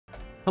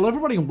Hello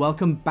everybody and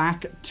welcome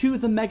back to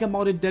the Mega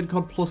Modded Dead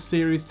COD Plus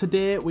series.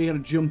 Today we're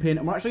going to jump in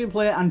and we're actually going to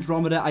play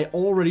Andromeda. I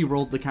already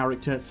rolled the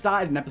character,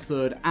 started an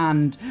episode,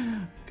 and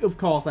of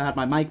course I had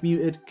my mic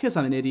muted because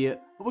I'm an idiot.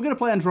 But we're going to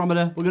play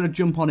Andromeda, we're going to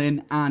jump on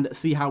in and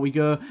see how we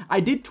go. I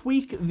did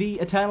tweak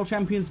the Eternal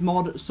Champions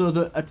mod so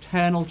that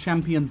Eternal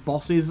Champion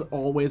bosses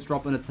always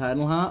drop an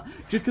Eternal Heart.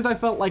 Just because I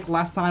felt like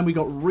last time we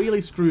got really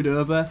screwed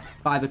over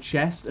by the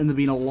chest and there've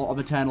been a lot of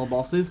Eternal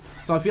bosses.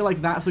 So I feel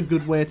like that's a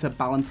good way to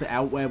balance it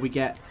out where we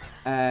get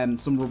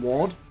some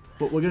reward.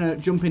 But we're gonna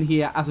jump in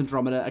here as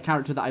Andromeda, a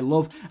character that I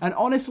love, and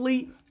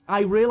honestly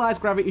I realize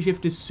gravity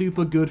shift is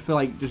super good for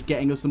like just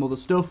getting us some other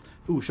stuff.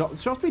 Ooh, shot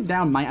speed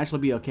down might actually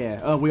be okay.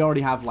 Oh, we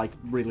already have like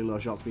really low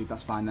shot speed,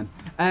 that's fine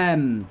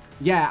then.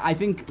 Yeah, I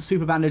think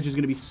super bandage is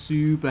gonna be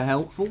super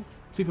helpful.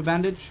 Super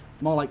bandage,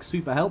 more like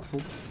super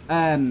helpful.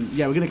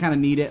 Yeah, we're gonna kind of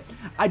need it.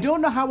 I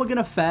don't know how we're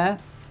gonna fare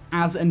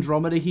as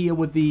Andromeda here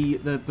with the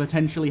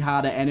potentially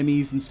harder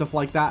enemies and stuff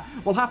like that.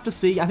 We'll have to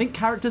see. I think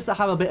characters that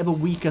have a bit of a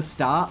weaker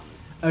start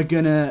are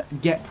gonna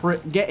get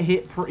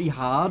hit pretty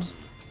hard.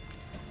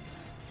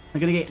 They're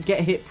gonna get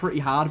hit pretty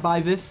hard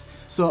by this.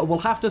 So we'll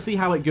have to see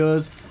how it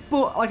goes.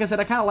 But like I said,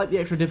 I kind of like the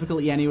extra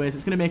difficulty anyways.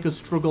 It's gonna make us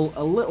struggle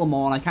a little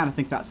more, and I kind of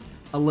think that's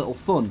a little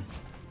fun.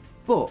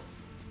 But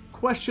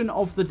question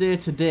of the day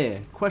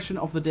today. Question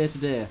of the day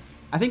today.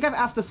 I think I've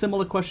asked a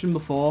similar question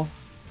before,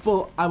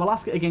 but I will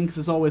ask it again because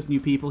there's always new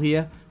people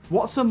here.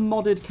 What's a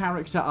modded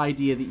character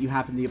idea that you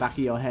have in the back of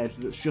your head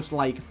that's just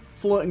like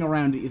floating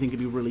around that you think would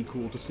be really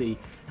cool to see?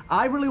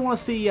 I really want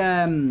to see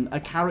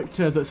a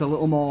character that's a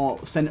little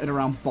more centered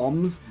around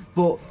bombs,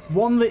 but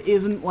one that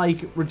isn't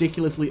like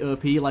ridiculously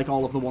OP like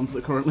all of the ones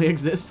that currently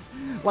exist.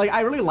 Like,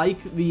 I really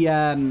like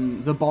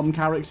the bomb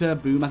character,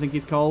 Boom I think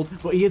he's called,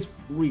 but he is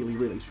really,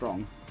 really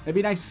strong. It'd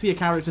be nice to see a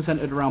character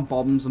centered around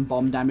bombs and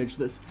bomb damage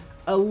that's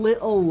a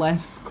little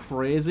less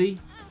crazy.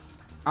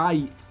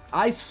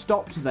 I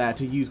stopped there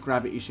to use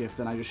gravity shift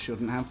and I just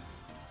shouldn't have.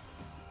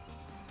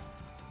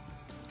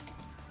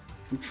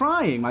 I'm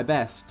trying my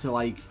best to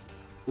like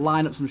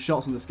line up some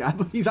shots on this guy,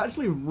 but he's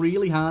actually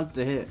really hard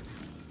to hit.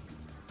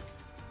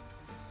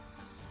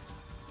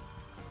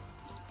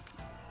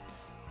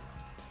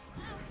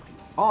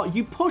 Oh,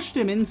 you pushed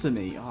him into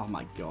me. Oh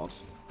my god.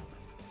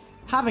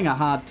 Having a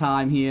hard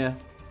time here.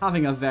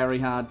 Having a very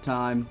hard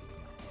time.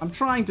 I'm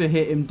trying to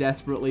hit him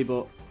desperately,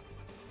 but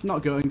it's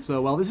not going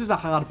so well. This is a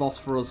hard boss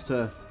for us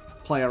to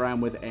play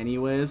around with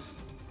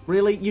anyways.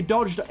 Really? You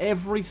dodged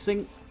every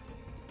single...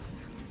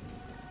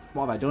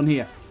 What have I done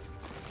here?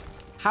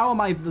 How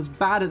am I as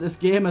bad at this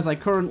game as I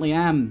currently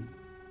am?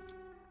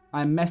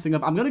 I'm messing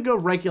up. I'm going to go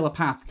regular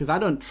path because I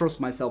don't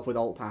trust myself with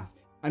alt path.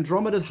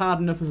 Andromeda's hard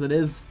enough as it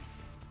is.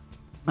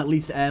 At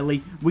least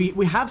early.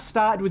 We have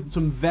started with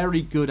some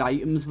very good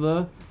items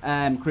though.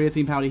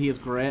 Creatine powder here is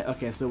great.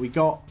 Okay, so we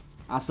got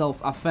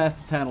ourselves our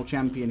first Eternal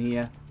Champion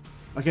here.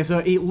 Okay, so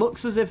it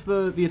looks as if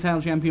the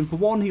Eternal Champion, for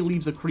one, he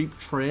leaves a creep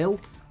trail,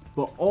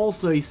 but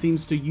also he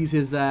seems to use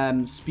his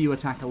spew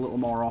attack a little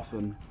more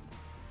often.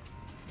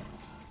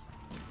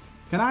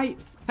 Can I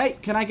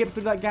get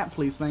through that gap,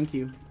 please? Thank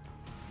you.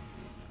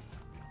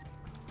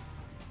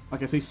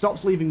 Okay, so he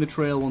stops leaving the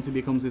trail once he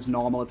becomes his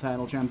normal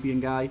Eternal Champion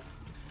guy.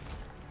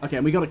 Okay,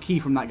 and we got a key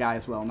from that guy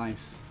as well.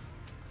 Nice.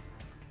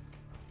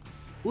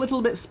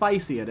 Little bit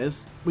spicy it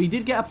is. We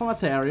did get a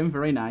planetarium.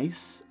 Very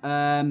nice.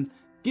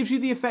 Gives you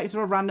the effect of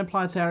a random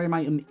planetarium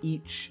item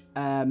each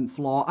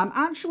floor. I'm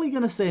actually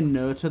going to say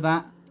no to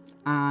that.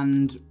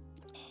 And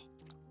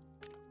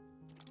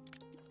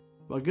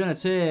we're going to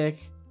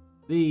take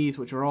these,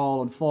 which are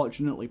all,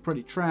 unfortunately,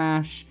 pretty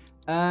trash.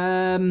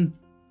 Why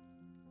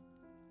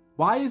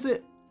is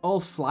it all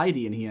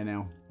slidey in here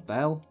now? What the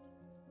hell?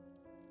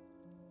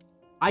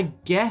 I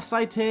guess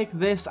I take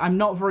this. I'm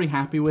not very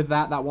happy with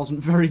that. That wasn't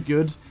very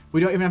good.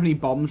 We don't even have any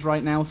bombs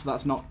right now, so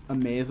that's not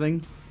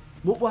amazing.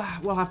 We'll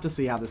have to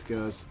see how this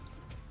goes.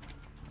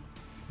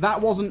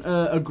 That wasn't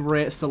a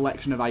great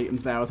selection of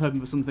items there. I was hoping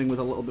for something with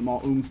a little bit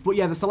more oomph. But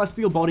yeah, the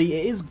Celestial Body,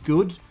 it is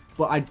good,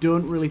 but I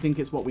don't really think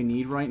it's what we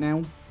need right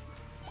now.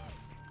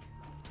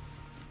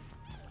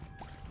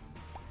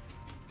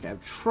 Okay, I'm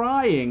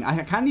trying.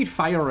 I kind of need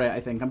fire rate, I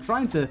think. I'm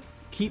trying to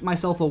keep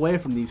myself away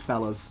from these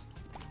fellas.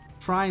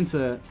 Trying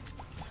to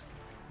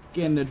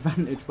get an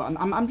advantage, but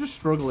I'm just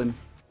struggling.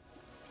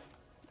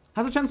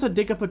 Has a chance to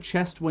dig up a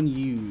chest when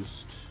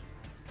used.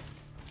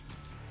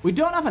 We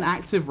don't have an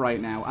active right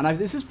now, and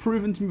this has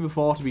proven to me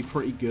before to be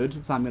pretty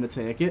good, so I'm going to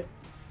take it.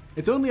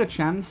 It's only a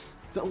chance.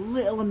 It's a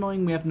little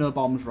annoying we have no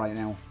bombs right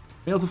now.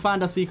 Being able to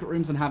find our secret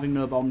rooms and having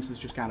no bombs is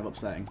just kind of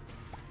upsetting.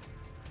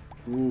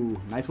 Ooh,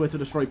 nice way to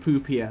destroy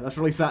poop here. That's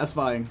really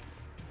satisfying.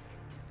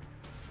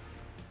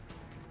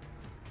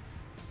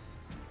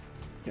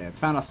 Okay,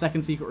 found our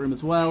second secret room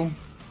as well.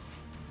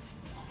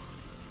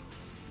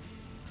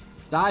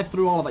 Dive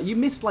through all of that. You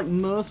missed, like,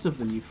 most of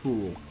them, you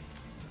fool.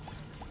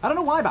 I don't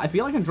know why, but I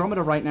feel like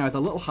Andromeda right now is a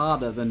little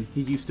harder than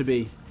he used to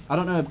be. I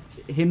don't know,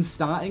 him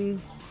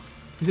starting...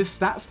 Is his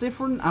stats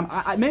different?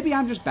 Maybe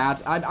I'm just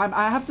bad.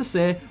 I have to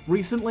say,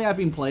 recently I've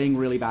been playing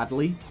really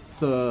badly,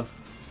 so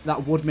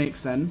that would make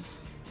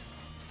sense.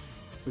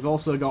 We've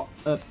also got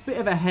a bit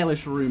of a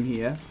hellish room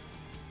here.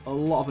 A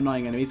lot of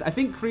annoying enemies. I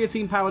think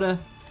creatine powder,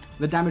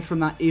 the damage from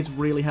that is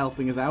really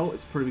helping us out.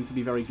 It's proving to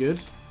be very good.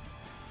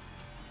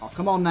 Oh,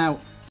 come on now.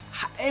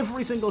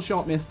 Every single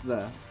shot missed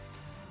there.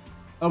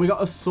 Oh, we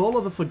got a Soul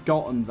of the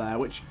Forgotten there,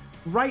 which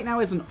right now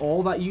isn't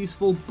all that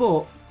useful,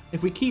 but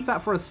if we keep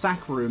that for a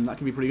sack room, that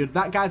can be pretty good.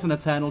 That guy's an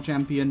Eternal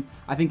Champion.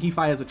 I think he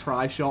fires a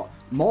tri-shot.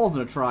 More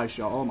than a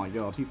tri-shot. Oh my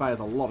god, he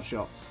fires a lot of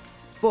shots.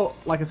 But,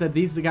 like I said,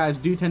 these guys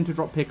do tend to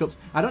drop pickups.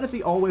 I don't know if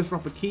they always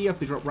drop a key, or if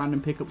they drop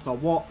random pickups or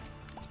what.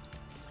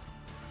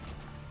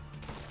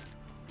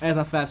 There's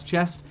our first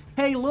chest.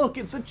 Hey, look,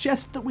 it's a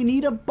chest that we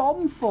need a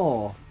bomb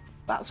for.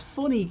 That's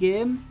funny,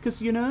 game, because,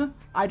 you know,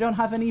 I don't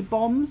have any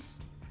bombs.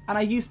 And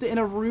I used it in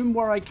a room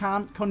where I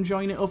can't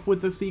conjoin it up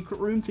with the secret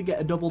room to get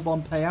a double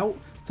bomb payout.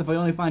 So if I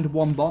only find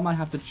one bomb, I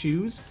have to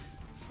choose.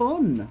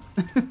 Fun.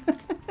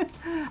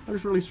 I'm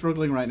just really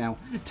struggling right now.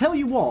 Tell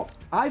you what,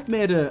 I've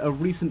made a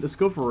recent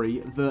discovery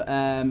that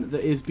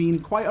that has been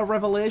quite a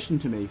revelation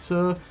to me.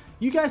 So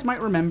you guys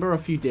might remember a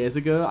few days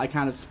ago, I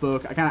kind of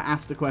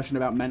asked a question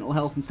about mental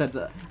health and said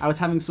that I was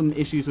having some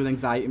issues with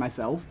anxiety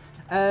myself.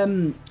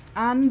 And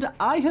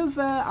I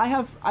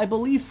have, I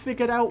believe,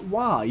 figured out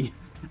why.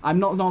 I'm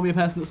not normally a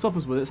person that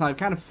suffers with it, so I've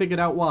kind of figured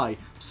out why.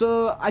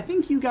 So I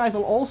think you guys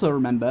will also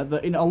remember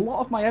that in a lot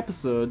of my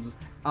episodes,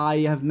 I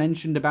have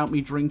mentioned about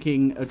me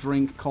drinking a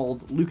drink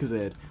called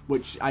Lucozade,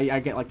 which I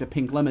get like the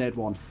pink lemonade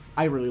one.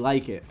 I really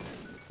like it.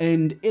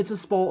 And it's a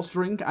sports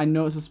drink. I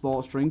know it's a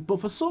sports drink,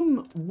 but for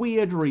some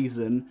weird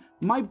reason,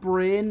 my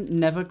brain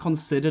never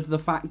considered the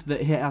fact that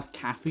it has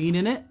caffeine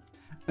in it.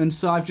 And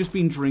so I've just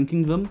been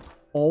drinking them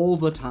all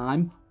the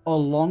time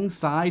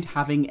alongside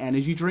having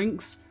energy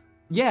drinks.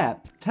 Yeah,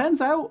 turns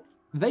out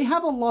they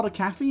have a lot of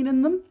caffeine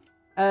in them.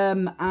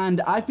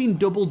 And I've been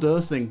double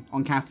dosing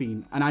on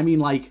caffeine. And I mean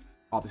like,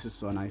 oh, this is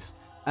so nice.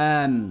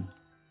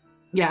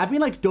 Yeah, I've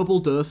been like double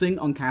dosing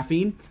on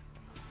caffeine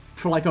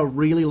for like a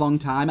really long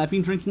time. I've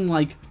been drinking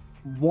like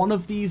one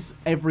of these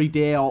every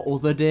day or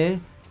other day,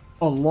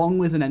 along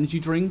with an energy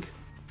drink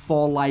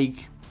for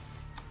like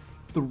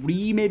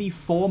 3, maybe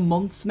 4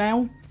 months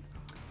now.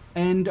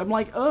 And I'm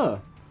like,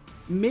 oh,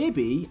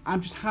 maybe I'm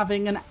just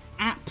having an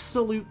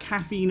absolute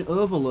caffeine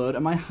overload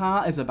and my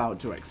heart is about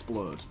to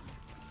explode.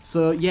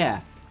 So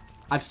yeah,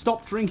 I've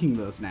stopped drinking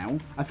those now.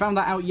 I found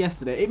that out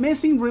yesterday. It may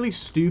seem really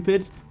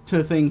stupid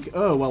to think,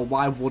 oh, well,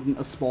 why wouldn't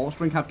a sports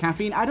drink have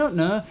caffeine? I don't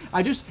know.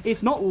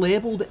 It's not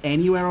labeled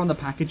anywhere on the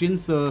packaging,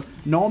 so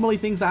normally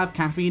things that have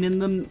caffeine in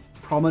them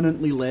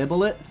prominently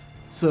label it.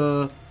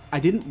 So I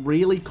didn't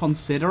really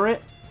consider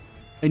it.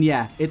 And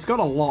yeah, it's got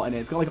a lot in it.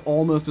 It's got like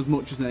almost as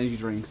much as an energy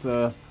drink,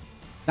 so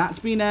that's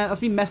been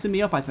messing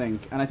me up, I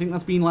think. And I think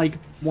that's been like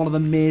one of the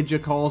major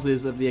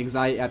causes of the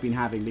anxiety I've been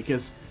having,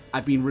 because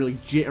I've been really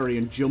jittery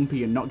and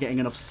jumpy and not getting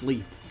enough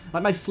sleep.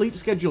 Like, my sleep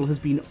schedule has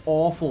been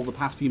awful the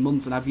past few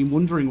months, and I've been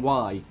wondering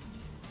why.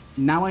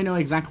 Now I know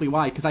exactly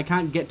why, because I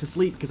can't get to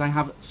sleep because I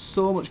have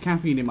so much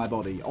caffeine in my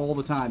body all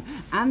the time.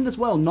 And as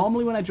well,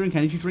 normally when I drink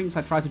energy drinks,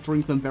 I try to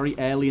drink them very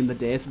early in the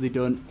day so they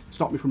don't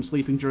stop me from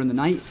sleeping during the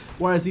night.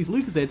 Whereas these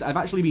Lucozades, I've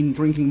actually been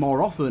drinking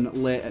more often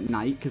late at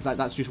night, because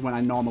that's just when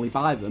I normally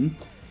buy them.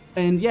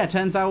 And yeah, it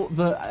turns out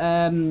that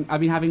I've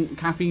been having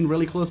caffeine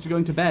really close to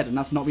going to bed, and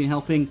that's not been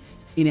helping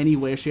in any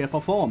way, shape,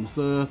 or form.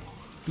 So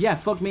yeah,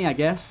 fuck me, I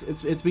guess.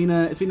 It's been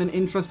an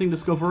interesting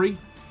discovery.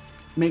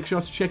 Make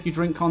sure to check your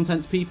drink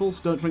contents, people.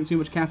 So don't drink too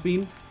much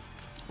caffeine.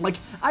 Like,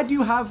 I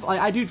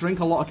do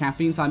drink a lot of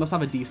caffeine, so I must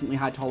have a decently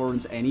high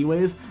tolerance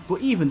anyways.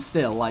 But even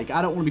still, like,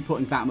 I don't want to be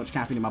putting that much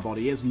caffeine in my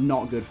body. It's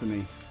not good for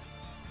me.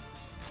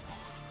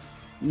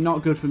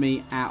 Not good for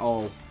me at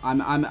all.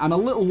 I'm a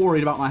little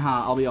worried about my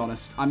heart, I'll be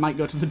honest. I might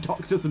go to the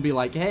doctors and be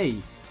like, hey,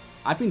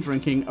 I've been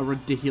drinking a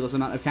ridiculous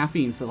amount of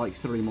caffeine for like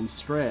 3 months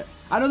straight.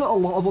 I know that a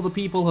lot of other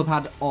people have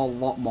had a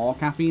lot more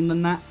caffeine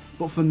than that,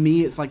 but for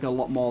me it's like a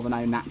lot more than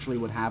I naturally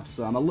would have,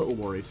 so I'm a little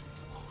worried.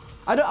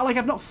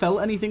 I've not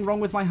felt anything wrong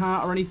with my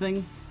heart or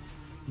anything,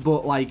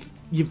 but like,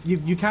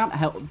 you can't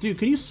help. Dude,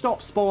 can you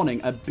stop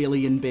spawning 1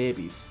 billion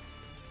babies?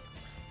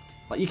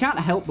 Like, you can't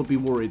help but be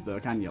worried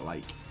though, can you?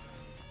 Like,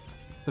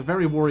 it's a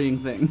very worrying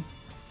thing.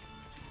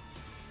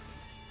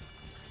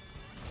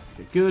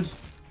 Okay, good.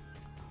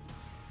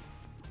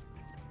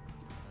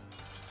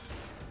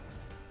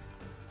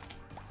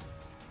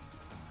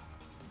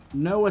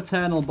 No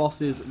eternal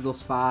bosses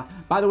thus far.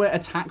 By the way,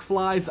 attack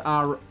flies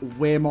are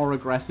way more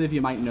aggressive,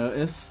 you might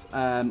notice.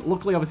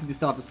 Luckily, obviously, they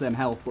still have the same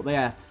health, but they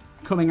are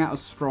coming out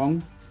as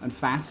strong and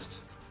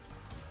fast.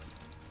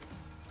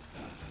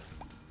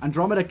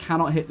 Andromeda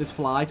cannot hit this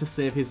fly to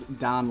save his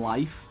darn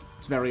life.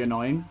 It's very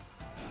annoying.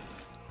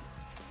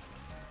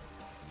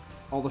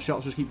 All the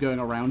shots just keep going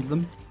around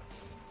them.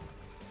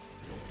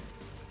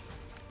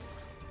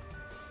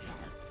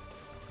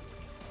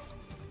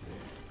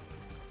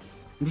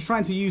 I'm just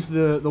trying to use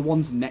the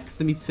ones next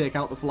to me to take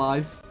out the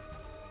flies.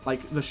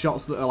 Like, the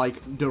shots that are,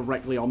 like,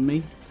 directly on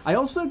me. I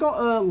also got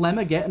a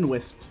Lemmageddon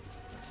Wisp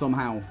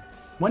somehow.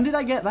 When did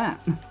I get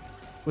that?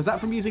 Was that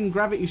from using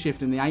Gravity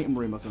Shift in the item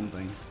room or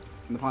something?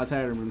 In the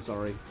Planetarium room,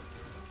 sorry.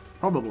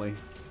 Probably.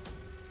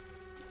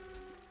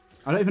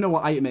 I don't even know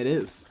what item it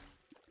is.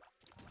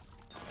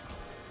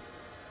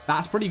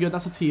 That's pretty good.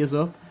 That's a tears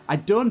up. I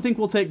don't think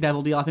we'll take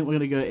Devil Deal. I think we're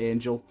going to go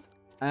Angel.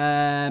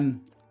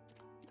 And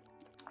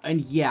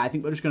yeah, I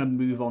think we're just going to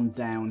move on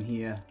down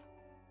here.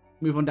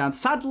 Move on down.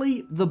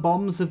 Sadly, the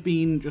bombs have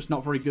been just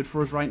not very good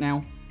for us right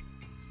now.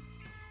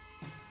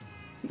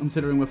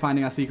 Considering we're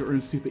finding our secret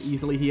rooms super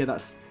easily here,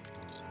 that's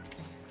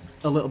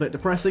a little bit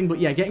depressing. But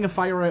yeah, getting a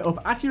fire rate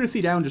up.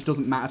 Accuracy down just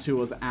doesn't matter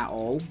to us at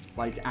all.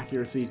 Like,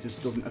 accuracy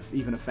just doesn't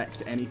even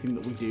affect anything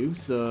that we do.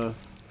 So,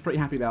 pretty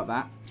happy about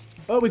that.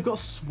 Oh, we've got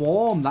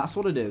Swarm. That's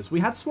what it is. We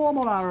had Swarm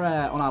on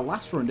our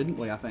last run, didn't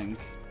we, I think?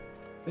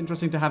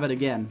 Interesting to have it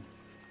again.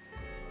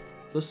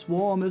 The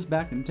Swarm is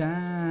back in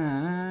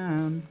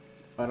town.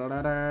 Well,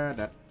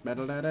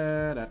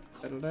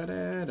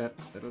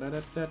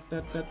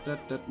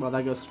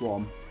 there goes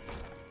Swarm.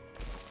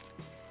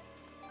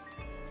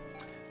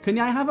 Can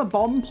I have a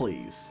bomb,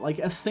 please? Like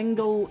a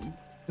single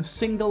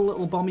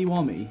little bomby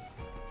wommy.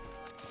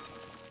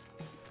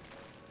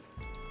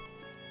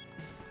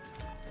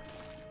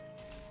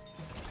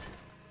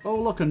 Oh,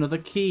 look, another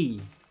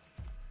key.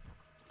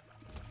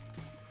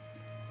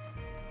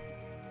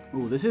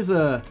 Ooh, this is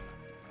a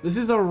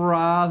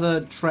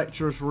rather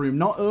treacherous room.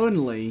 Not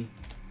only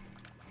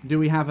do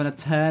we have an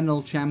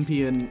Eternal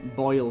Champion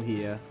Boyle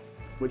here,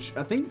 which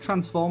I think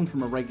transformed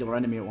from a regular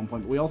enemy at one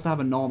point, but we also have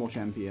a normal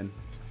champion.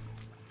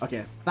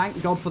 Okay,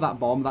 thank God for that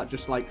bomb. That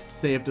just, like,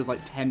 saved us,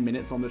 like, 10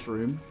 minutes on this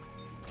room.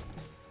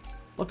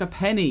 Look, a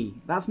penny.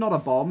 That's not a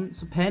bomb.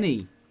 It's a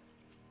penny.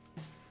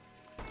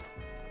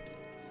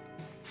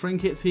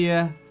 Trinkets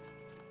here.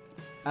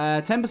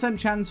 10%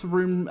 chance for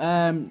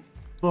room,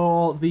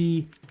 for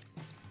the...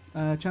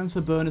 chance for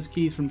bonus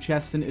keys from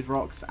chest tinted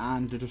rocks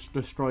and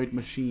destroyed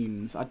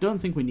machines. I don't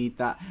think we need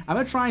that. I'm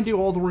going to try and do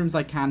all the rooms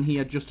I can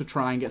here just to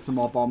try and get some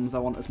more bombs. I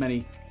want as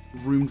many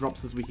room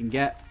drops as we can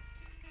get.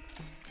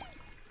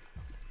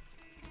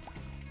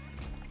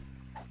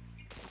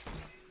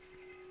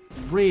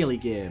 Really,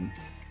 game?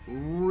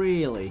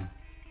 Really?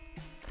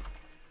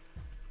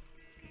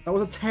 That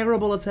was a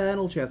terrible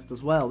Eternal chest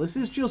as well. This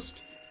is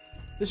just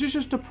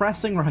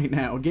depressing right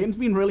now. Game's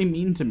been really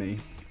mean to me.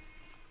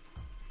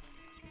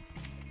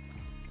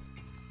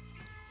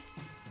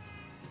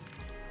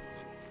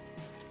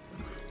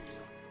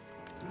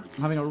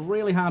 I'm having a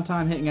really hard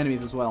time hitting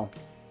enemies as well.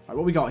 Alright,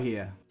 what we got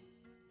here?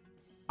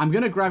 I'm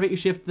going to gravity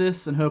shift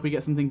this and hope we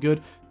get something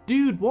good.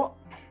 Dude, what?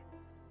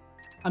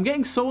 I'm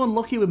getting so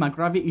unlucky with my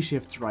gravity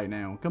shifts right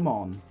now. Come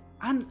on.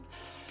 And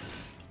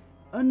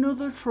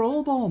another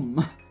troll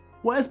bomb.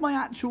 Where's my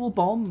actual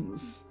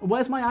bombs?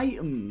 Where's my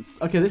items?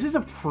 Okay, this is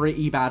a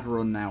pretty bad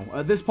run now.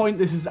 At this point,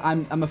 this is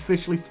I'm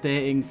officially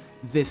stating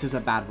this is a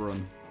bad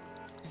run.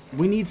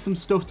 We need some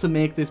stuff to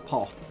make this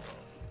pop.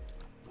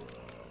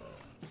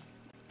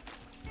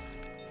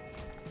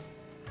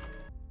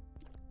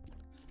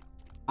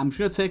 I'm just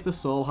going to take the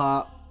soul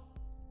heart.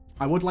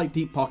 I would like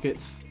deep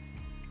pockets.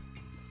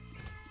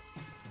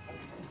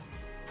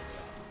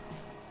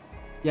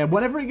 Yeah,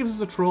 whenever it gives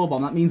us a troll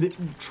bomb, that means it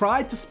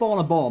tried to spawn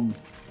a bomb,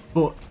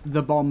 but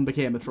the bomb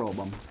became a troll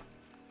bomb.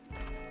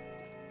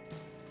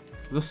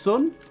 The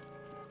sun?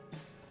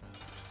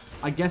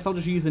 I guess I'll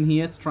just use in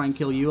here to try and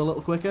kill you a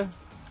little quicker.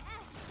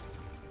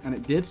 And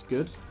it did.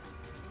 Good.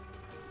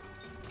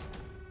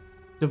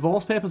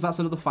 Divorce papers, that's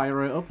another fire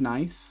rate up.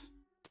 Nice.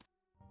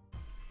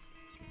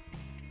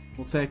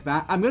 We'll take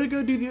that. I'm going to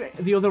go do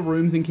the other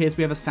rooms in case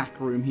we have a sack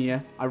room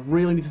here. I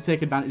really need to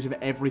take advantage of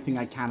everything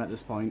I can at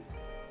this point.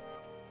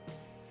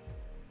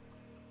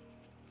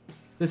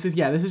 This is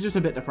just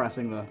a bit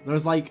depressing, though.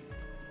 There's, like,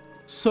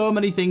 so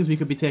many things we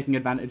could be taking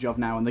advantage of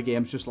now, and the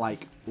game's just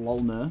like, lol,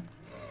 no.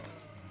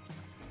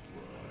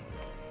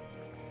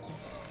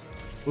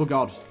 Oh,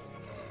 God.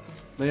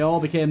 They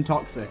all became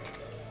toxic.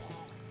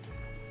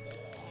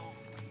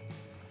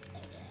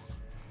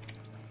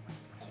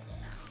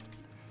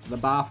 The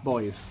Bath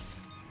Boys.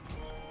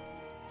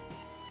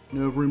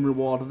 No room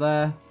reward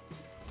there.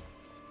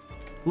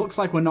 Looks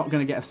like we're not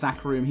going to get a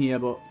sack room here,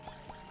 but...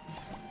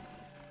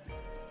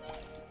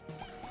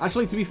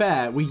 Actually, to be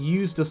fair, we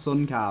used a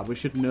sun card. We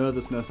should know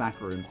there's no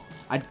sack room.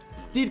 I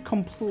did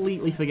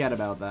completely forget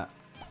about that.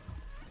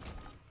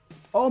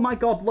 Oh my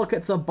God, look,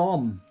 it's a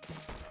bomb.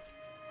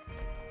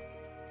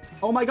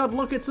 Oh my God,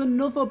 look, it's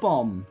another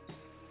bomb.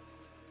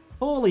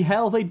 Holy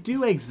hell, they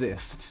do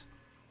exist.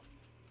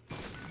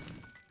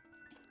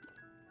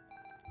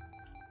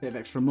 Bit of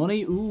extra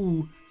money.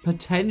 Ooh,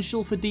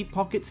 potential for deep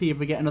pockets here if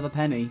we get another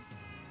penny.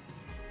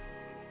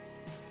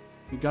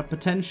 We got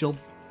potential.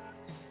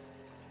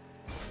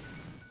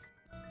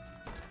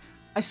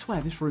 I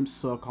swear, this room's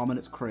so common,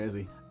 it's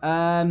crazy.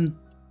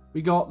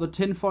 We got the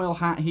tinfoil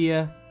hat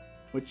here,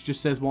 which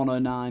just says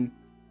 109.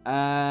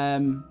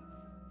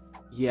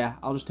 Yeah,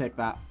 I'll just take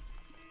that.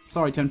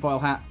 Sorry, tinfoil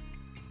hat.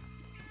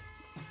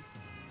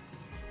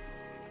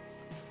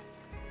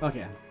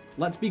 Okay,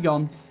 let's be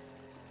gone.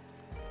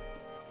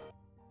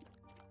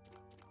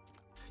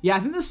 Yeah, I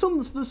think there's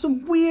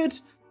some weird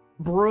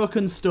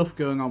broken stuff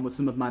going on with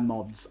some of my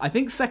mods. I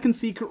think second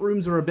secret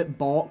rooms are a bit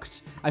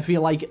balked. I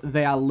feel like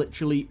they are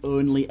literally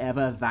only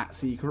ever that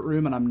secret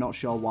room, and I'm not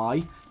sure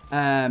why.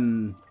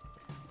 And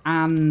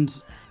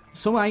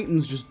some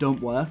items just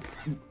don't work,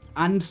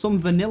 and some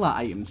vanilla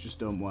items just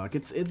don't work.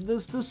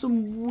 There's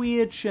some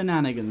weird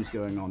shenanigans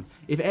going on.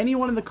 If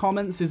anyone in the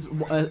comments is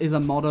a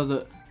modder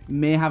that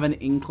may have an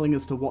inkling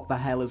as to what the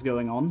hell is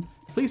going on,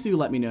 please do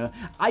let me know.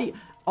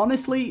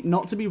 Honestly,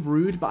 not to be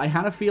rude, but I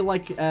kind of feel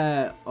like,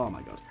 oh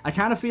my god. I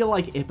kind of feel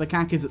like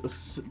Ipecac is at the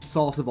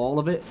source of all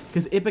of it,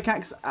 because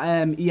Ipecac's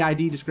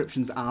EID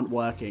descriptions aren't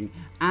working,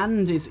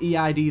 and it's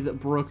EID that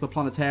broke the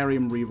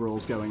planetarium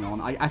rerolls going on.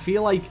 I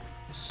feel like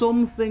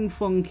something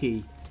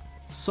funky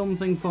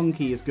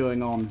is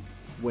going on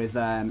with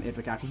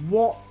Ipecac.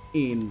 What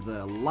in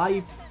the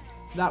life?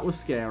 That was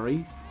scary.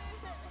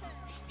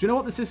 Do you know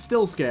what? This is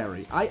still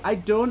scary. I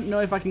don't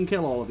know if I can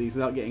kill all of these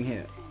without getting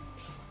hit.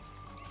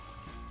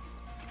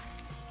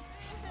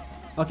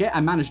 Okay,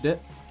 I managed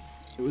it.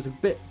 It was a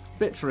bit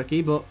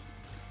tricky, but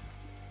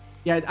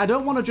yeah, I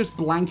don't want to just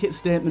blanket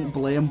statement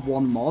blame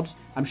one mod.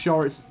 I'm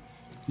sure it's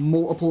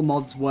multiple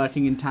mods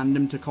working in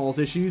tandem to cause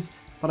issues,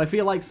 but I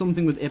feel like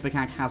something with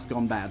Ipecac has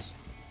gone bad.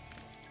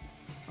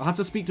 I'll have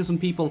to speak to some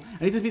people.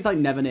 I need to speak to like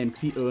Nevername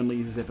because he only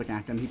uses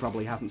Ipecac and he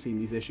probably hasn't seen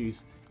these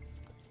issues.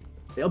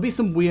 It'll be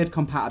some weird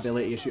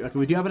compatibility issue. Okay,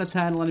 we do have an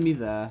Eternal enemy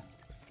there.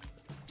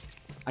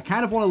 I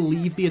kind of want to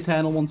leave the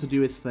Eternal one to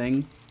do his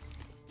thing.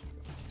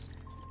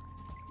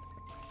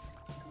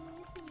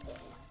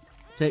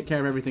 Take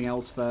care of everything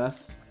else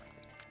first.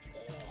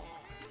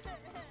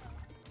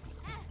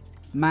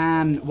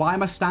 Man, why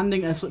am I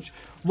standing at such...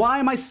 Why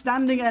am I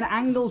standing at an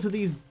angle to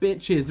these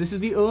bitches? This is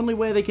the only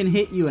way they can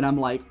hit you, and I'm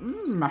like,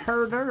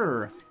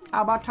 herder.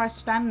 How about I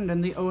stand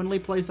in the only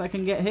place I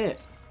can get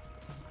hit?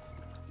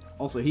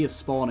 Also, he is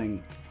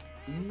spawning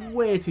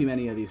way too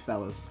many of these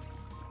fellas.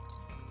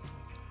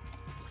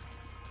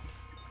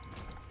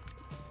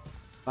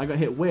 I got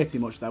hit way too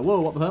much there.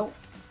 Whoa, what the hell?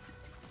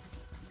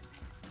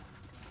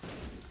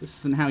 This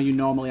isn't how you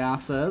normally are,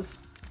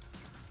 sirs.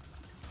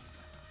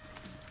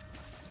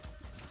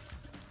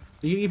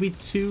 You give me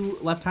 2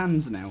 left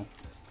hands now.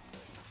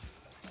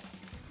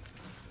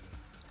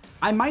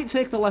 I might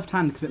take the left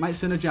hand because it might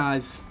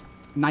synergize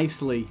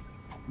nicely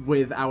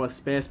with our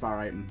spacebar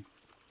item.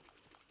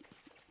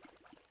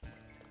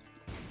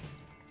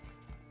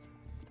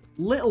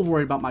 Little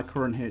worried about my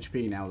current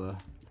HP now, though.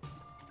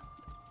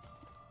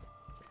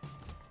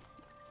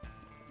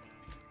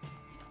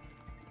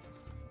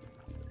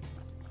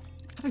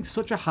 Having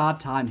such a hard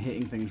time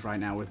hitting things right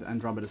now with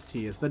Andromeda's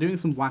Tears. They're doing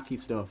some wacky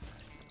stuff.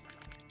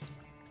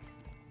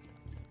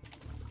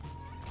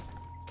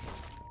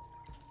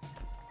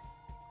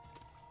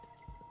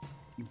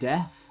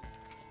 Death?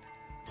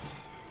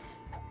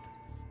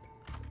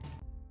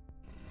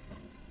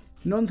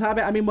 Nun's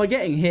habit. I mean, we're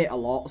getting hit a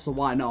lot, so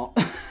why not?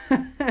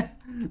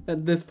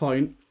 At this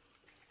point.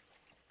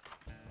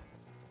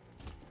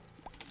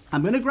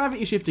 I'm going to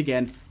gravity shift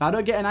again. If I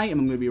don't get an item,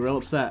 I'm going to be real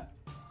upset.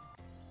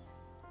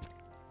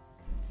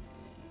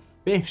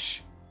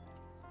 Bish.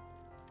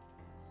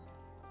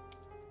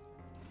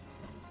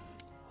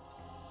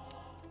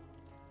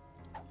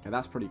 Okay,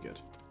 that's pretty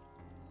good.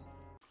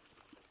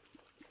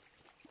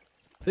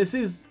 This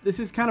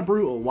is kind of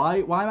brutal. Why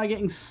am I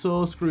getting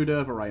so screwed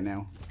over right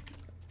now?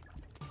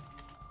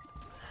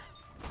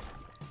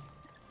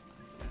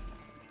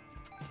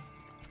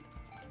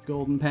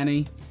 Golden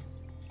penny.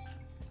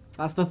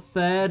 That's the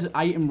 3rd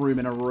item room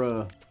in a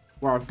row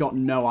where I've got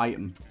no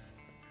item.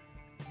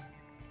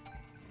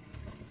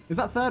 Is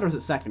that 3rd or is it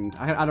 2nd?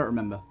 I don't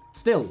remember.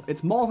 Still,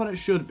 it's more than it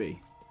should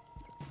be.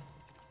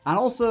 And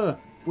also,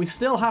 we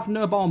still have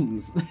no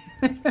bombs.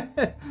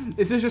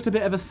 This is just a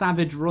bit of a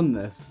savage run,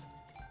 this.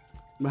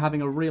 We're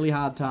having a really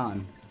hard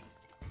time.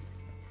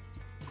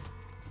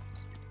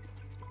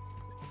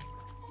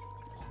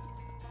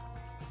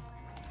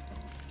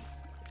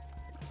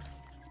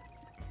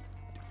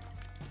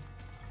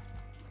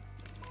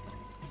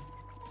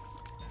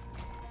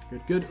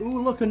 Good, good.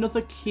 Ooh, look,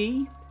 another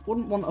key.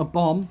 Wouldn't want a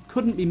bomb.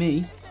 Couldn't be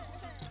me.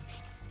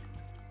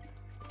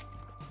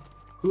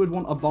 Who would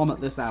want a bomb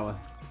at this hour?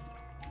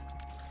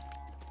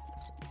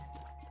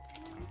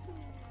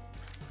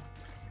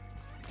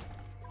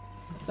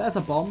 There's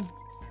a bomb.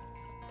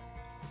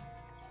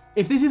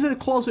 If this is a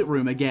closet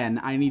room again,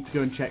 I need to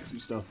go and check some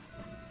stuff.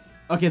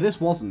 Okay,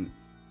 this wasn't.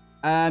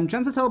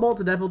 Chance to teleport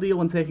to Devil Deal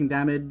when taking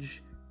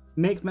damage.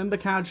 Make member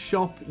card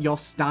shop your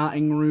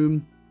starting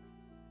room.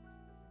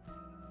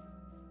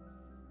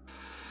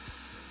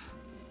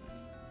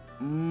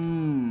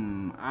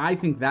 I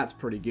think that's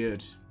pretty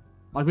good.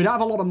 Like, we don't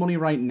have a lot of money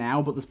right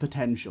now, but there's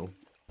potential.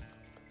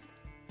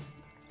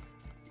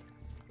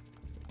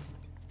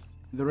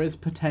 There is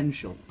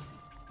potential.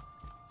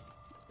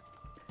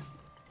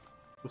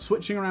 We're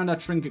switching around our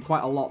trinket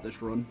quite a lot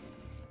this run.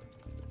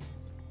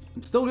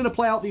 I'm still going to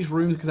play out these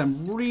rooms because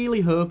I'm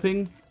really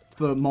hoping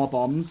for more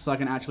bombs so I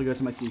can actually go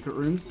to my secret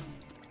rooms.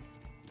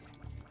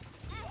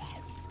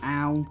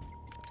 Ow.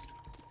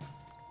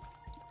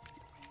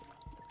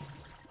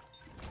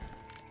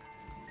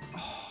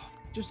 Oh,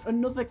 Just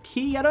another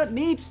key. I don't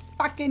need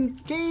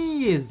fucking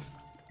keys.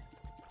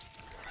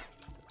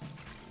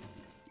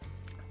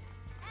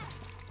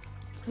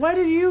 Where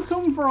did you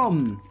come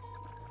from?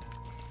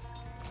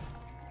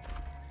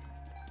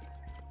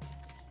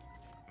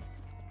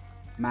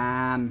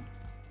 Man,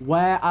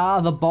 where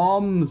are the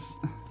bombs?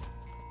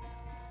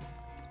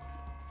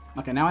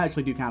 Okay, now I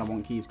actually do kind of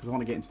want keys because I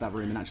want to get into that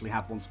room and actually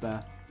have one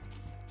spare.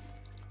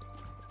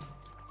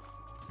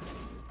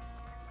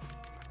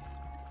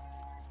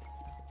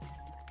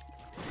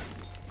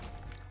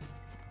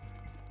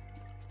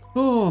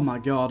 Oh my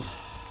god.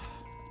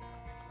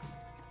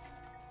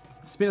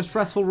 It's been a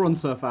stressful run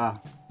so far.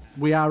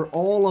 We are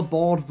all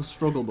aboard the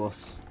struggle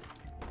bus.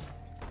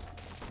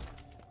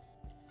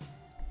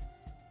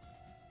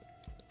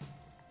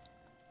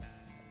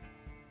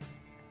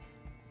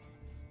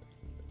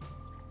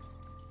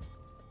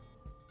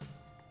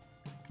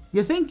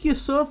 You think you're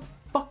so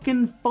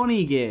fucking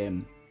funny,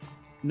 game?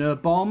 No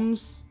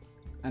bombs.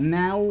 And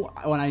now,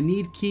 when I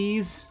need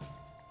keys,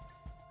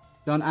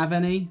 don't have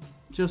any.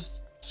 Just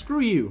screw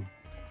you.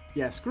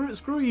 Yeah,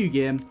 screw you,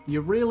 game.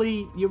 You're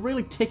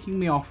really ticking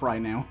me off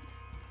right now.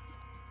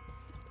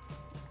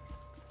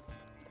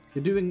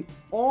 You're doing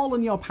all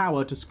in your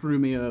power to screw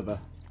me over.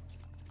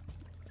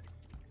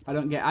 I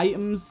don't get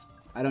items.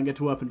 I don't get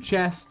to open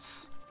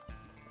chests.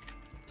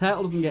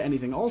 Turtle doesn't get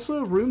anything.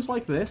 Also, rooms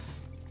like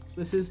this.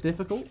 This is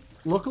difficult.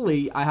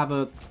 Luckily, I have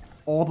a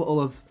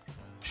orbital of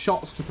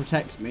shots to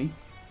protect me.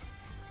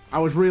 I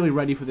was really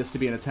ready for this to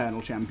be an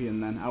Eternal Champion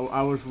then.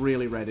 I was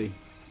really ready.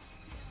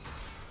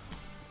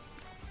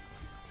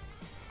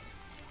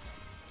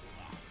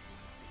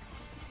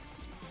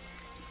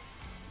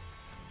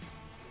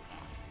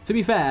 To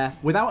be fair,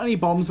 without any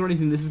bombs or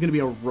anything, this is going to be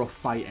a rough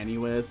fight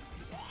anyways.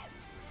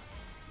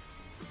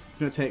 It's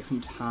going to take some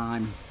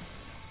time.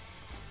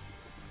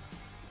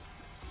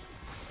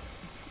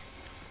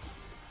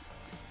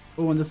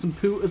 Oh, and there's some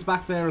pooters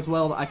back there as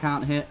well that I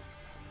can't hit.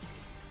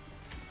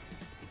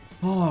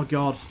 Oh,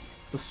 God.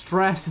 The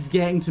stress is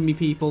getting to me,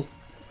 people.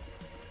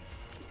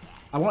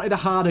 I wanted a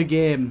harder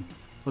game,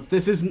 but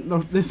this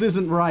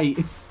isn't right.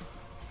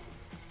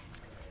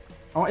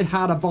 I wanted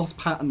harder boss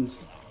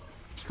patterns.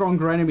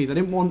 Stronger enemies. I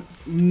didn't want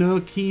no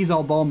keys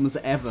or bombs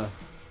ever.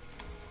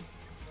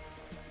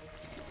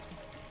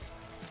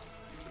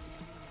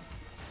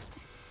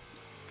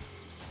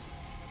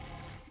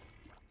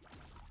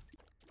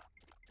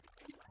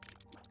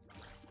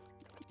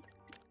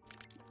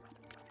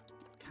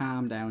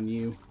 Calm down,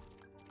 you.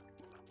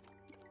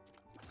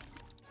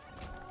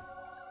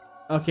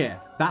 Okay,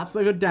 that's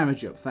a good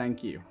damage up,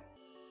 thank you.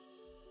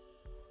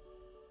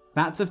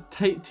 That's a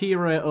tier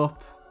rate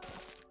up.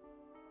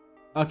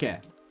 Okay,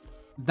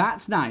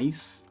 that's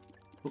nice.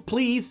 But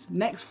please,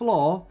 next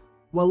floor,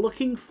 we're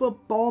looking for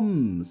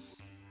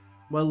bombs.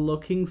 We're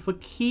looking for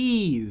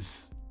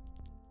keys.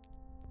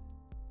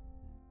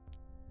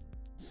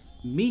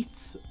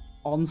 Meat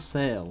on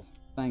sale,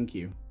 thank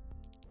you.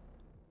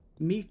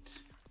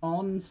 Meat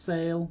on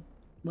sale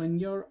when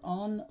you're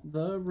on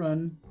the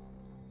run.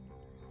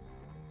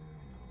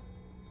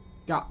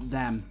 God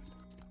damn.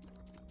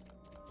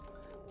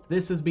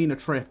 This has been a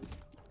trip.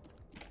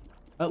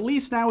 At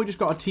least now we just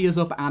got a tears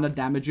up and a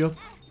damage up,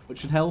 which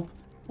should help.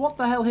 What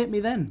the hell hit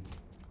me then?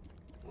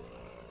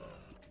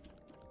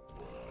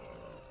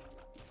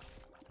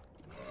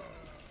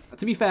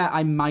 To be fair,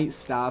 I might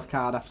stars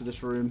card after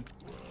this room.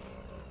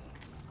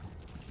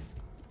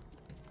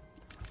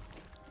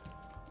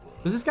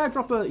 Does this guy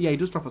drop a... Yeah, he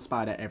does drop a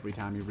spider every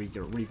time he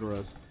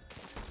regrows.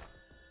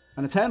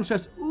 An Eternal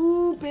Chest.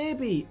 Ooh,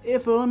 baby.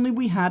 If only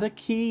we had a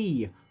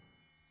key.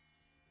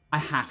 I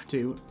have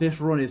to. This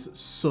run is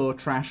so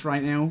trash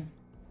right now.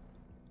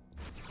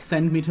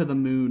 Send me to the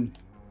moon.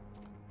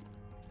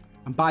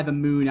 And by the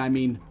moon, I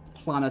mean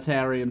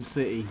Planetarium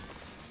City.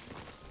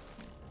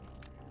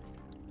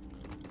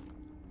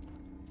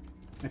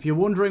 If you're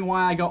wondering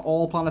why I got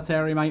all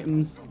planetarium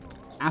items,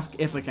 ask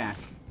Ipecac.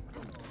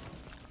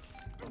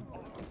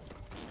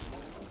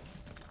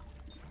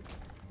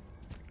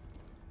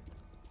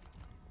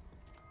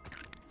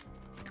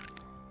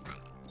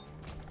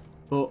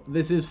 But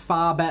this is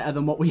far better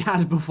than what we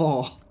had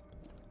before.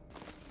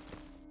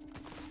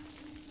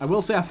 I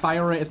will say our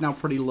fire rate is now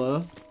pretty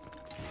low.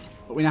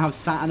 But we now have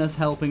Saturnus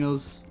helping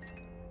us.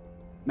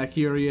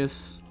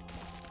 Mercurius.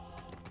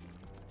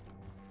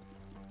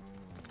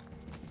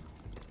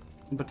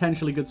 And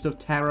potentially good stuff.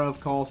 Terra, of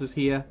course, is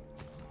here.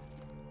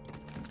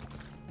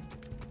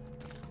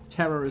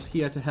 Terra is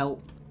here to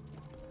help.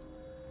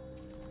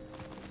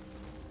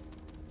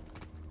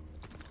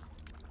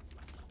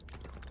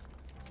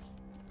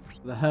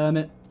 The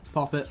Hermit.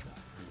 Pop it.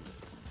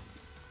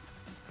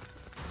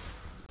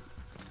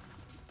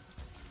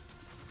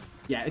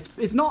 Yeah,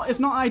 it's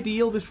not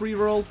ideal, this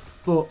reroll,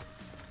 but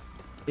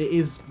it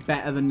is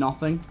better than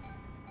nothing.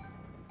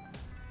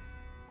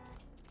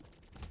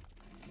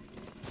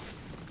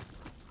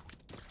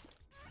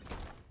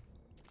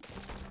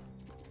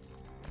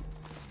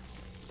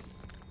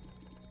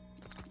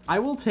 I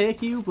will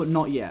take you, but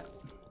not yet.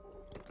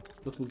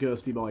 Little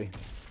ghosty boy.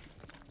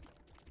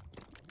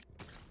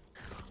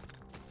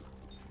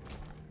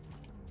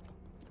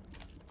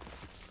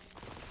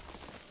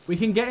 We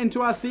can get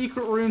into our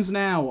secret rooms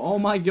now. Oh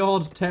my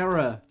god,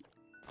 terror.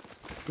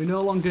 We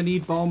no longer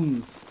need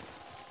bombs.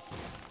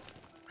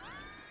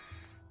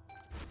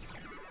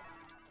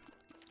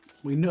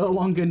 We no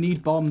longer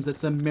need bombs.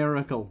 It's a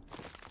miracle.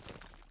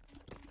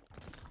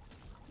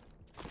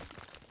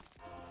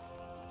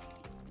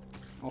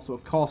 Also,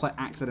 of course, I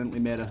accidentally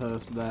made a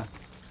host there.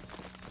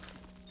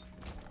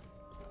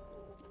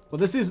 But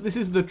this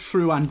is the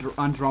true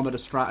Andromeda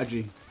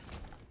strategy.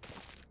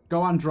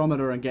 Go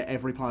Andromeda and get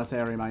every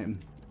planetarium item.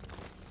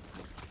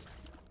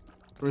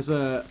 There's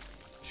a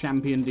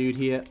champion dude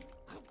here.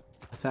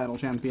 Eternal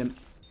champion.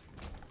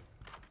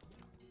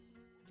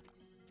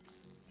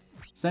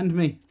 Send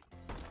me.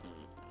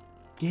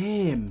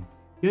 Game.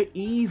 You're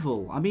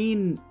evil. I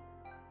mean,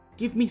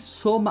 give me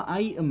some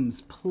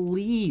items,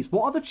 please.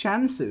 What are the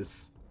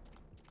chances?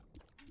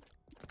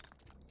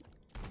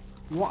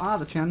 What are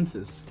the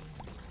chances?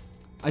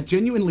 I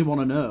genuinely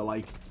want to know,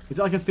 like, is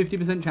it like a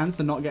 50% chance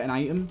to not get an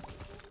item?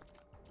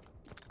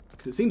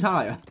 Because it seems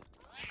higher.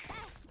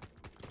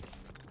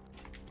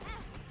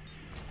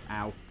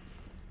 Ow.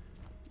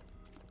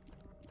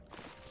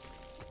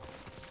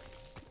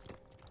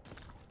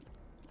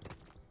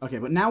 Okay,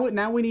 but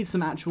now we need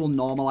some actual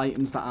normal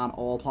items that aren't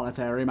all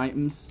planetarium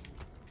items.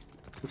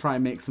 To try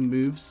and make some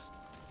moves.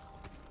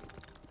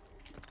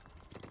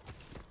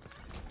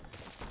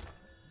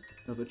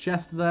 Another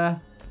chest there.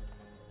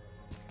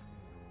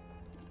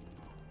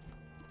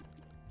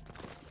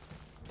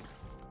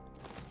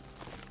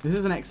 This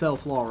is an XL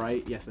floor,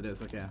 right? Yes, it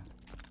is. Okay.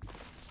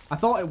 I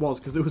thought it was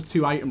because there was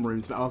 2 item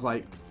rooms, but I was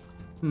like,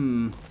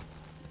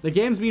 The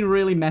game's been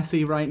really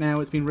messy right now.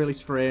 It's been really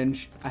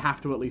strange. I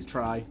have to at least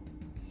try.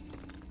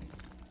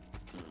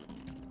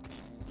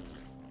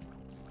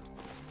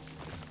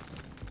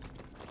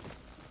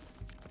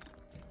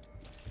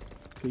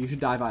 Okay, you should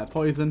die via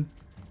poison.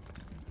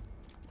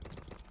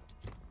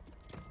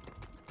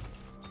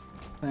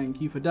 Thank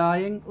you for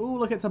dying. Ooh,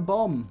 look, it's a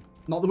bomb.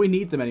 Not that we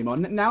need them anymore.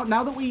 Now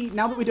that we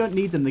don't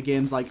need them, the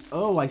game's like,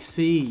 oh, I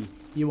see.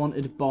 You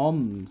wanted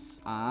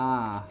bombs.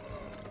 Ah.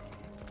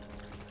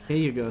 Here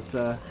you go,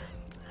 sir.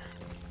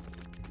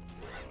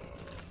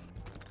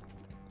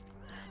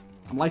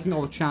 I'm liking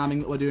all the charming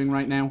that we're doing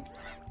right now.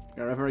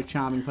 You're a very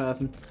charming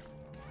person.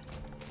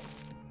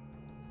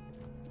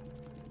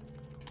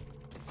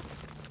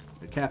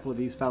 Be careful of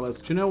these fellas.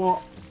 Do you know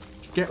what?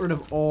 Just get rid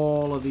of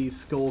all of these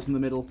skulls in the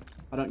middle.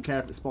 I don't care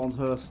if it spawns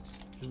hosts.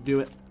 Just do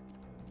it.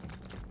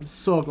 I'm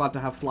so glad to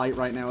have flight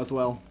right now as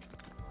well.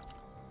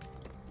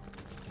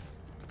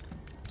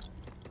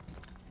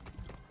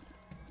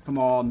 Come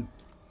on.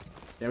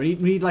 Yeah, we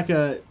need like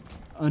a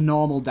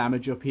normal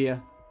damage up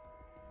here.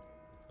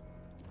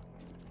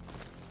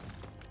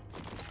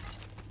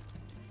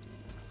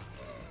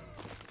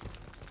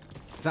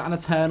 Is that an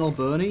eternal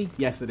burnie?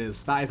 Yes, it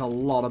is. That is a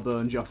lot of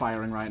burns you're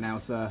firing right now,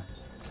 sir.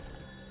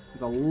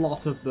 There's a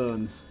lot of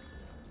burns.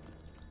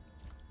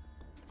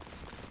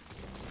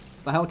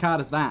 The hell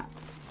card is that?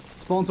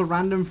 Spawns a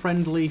random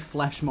friendly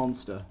flesh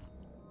monster.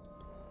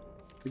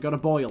 We got a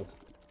boil.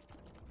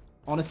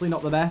 Honestly,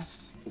 not the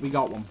best, but we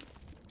got one.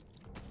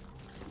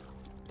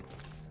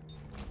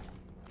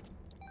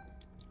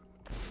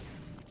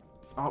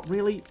 Oh,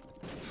 really?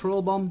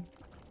 Troll bomb?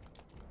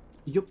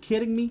 You're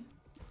kidding me?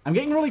 I'm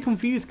getting really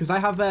confused because I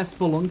have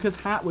Spelunker's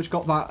hat, which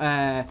got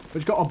that,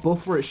 which got a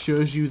buff where it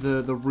shows you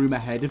the room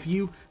ahead of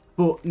you.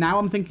 But now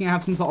I'm thinking I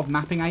have some sort of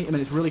mapping item,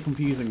 and it's really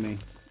confusing me,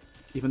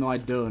 even though I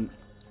don't.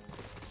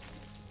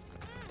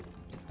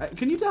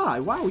 Can you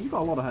die? Wow, you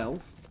got a lot of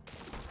health.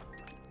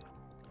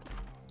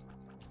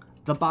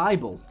 The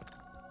Bible.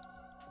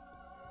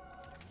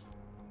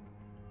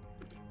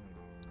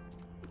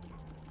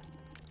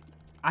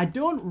 I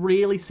don't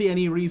really see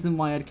any reason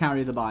why I'd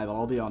carry the Bible,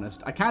 I'll be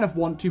honest. I kind of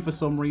want to for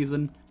some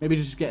reason. Maybe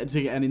just get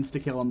an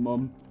insta-kill on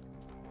Mum.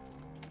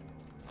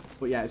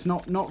 But yeah, it's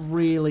not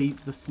really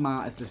the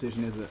smartest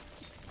decision, is it?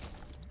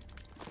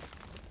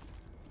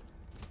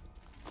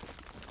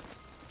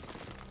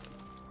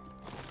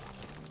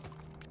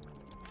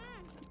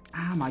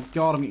 Oh my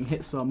god, I'm getting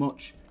hit so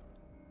much.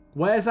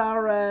 Where's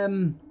our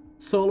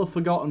Soul of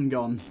Forgotten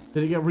gone?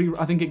 Did it get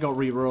I think it got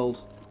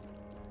re-rolled.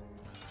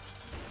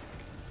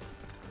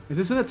 Is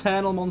this an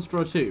Eternal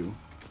Monstro too?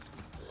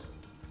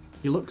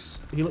 He looks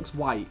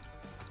white.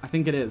 I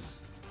think it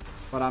is.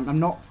 But I'm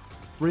not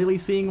really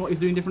seeing what he's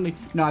doing differently.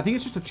 No, I think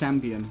it's just a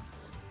champion.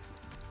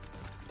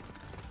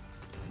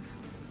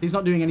 He's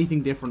not doing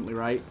anything differently,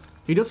 right?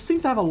 He does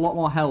seem to have a lot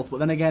more health, but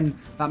then again,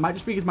 that might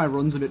just be because my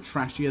run's a bit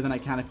trashier than I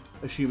kind of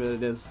assume that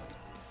it is.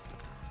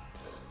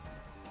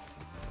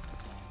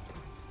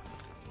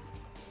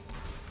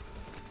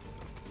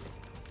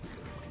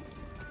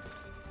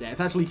 Yeah, it's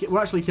actually,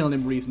 we're actually killing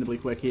him reasonably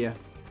quick here.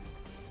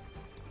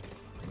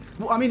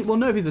 Well, I mean, we'll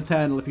know if he's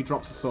Eternal if he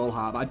drops a Soul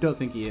Heart, but I don't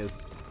think he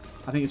is.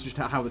 I think it's just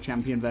how the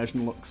champion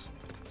version looks.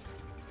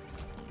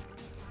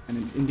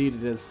 And indeed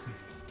it is.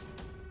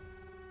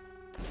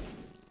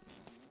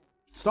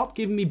 Stop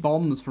giving me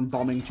bombs from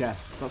bombing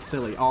chests. That's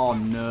silly. Oh,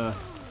 no.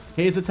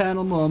 Here's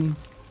Eternal Mum.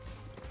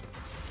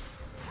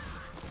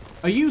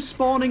 Are you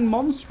spawning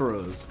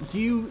monsters?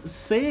 You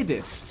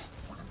sadist.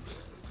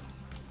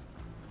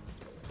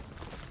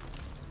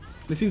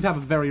 They seem to have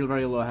a very,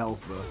 very low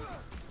health, though.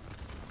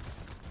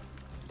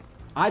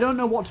 I don't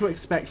know what to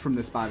expect from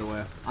this, by the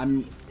way.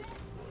 I'm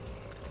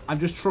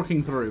just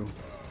trucking through.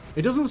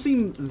 It doesn't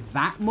seem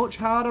that much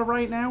harder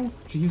right now.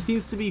 He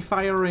seems to be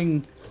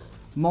firing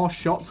more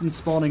shots and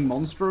spawning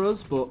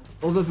monsters, but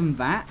other than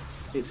that,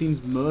 it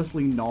seems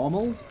mostly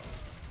normal.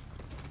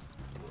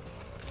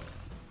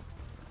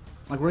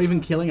 Like, we're even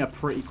killing her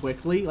pretty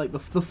quickly. Like, the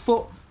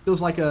foot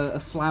feels like a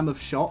slam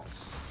of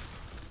shots.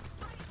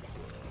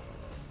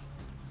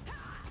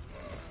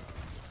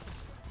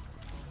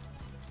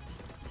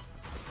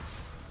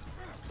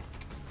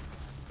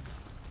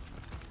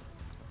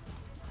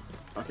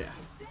 Okay.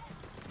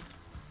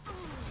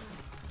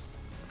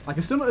 Like,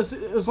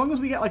 as long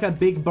as we get, like, a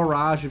big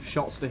barrage of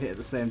shots to hit at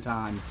the same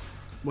time,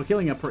 we're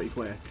killing her pretty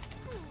quick.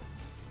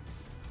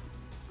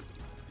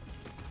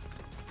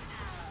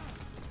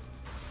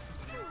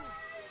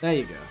 There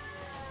you go.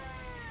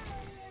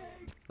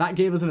 That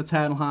gave us an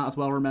Eternal Heart as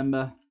well,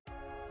 remember?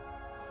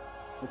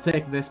 We'll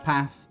take this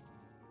path.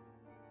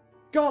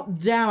 God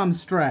damn, I'm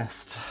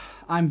stressed.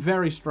 I'm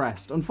very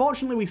stressed.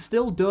 Unfortunately, we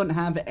still don't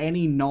have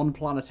any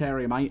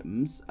non-planetarium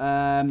items.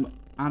 And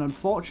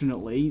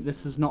unfortunately,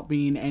 this has not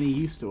been any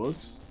use to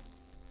us.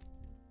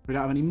 We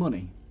don't have any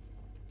money.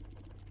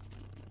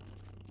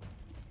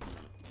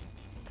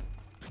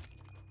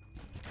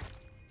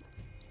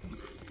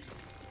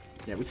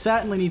 Yeah, we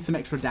certainly need some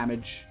extra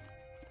damage.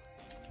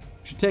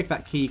 Should take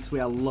that key because we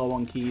are low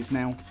on keys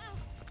now.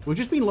 We've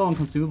just been low on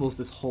consumables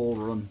this whole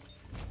run.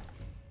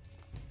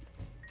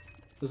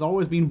 There's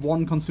always been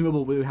one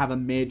consumable we have a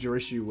major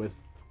issue with.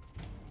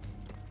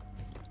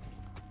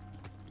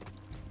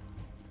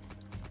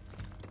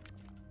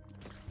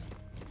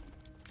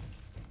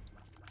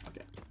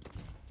 Okay.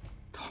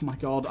 Oh my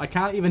god, I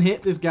can't even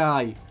hit this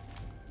guy.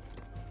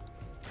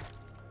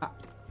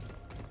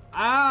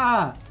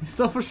 Ah! He's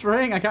so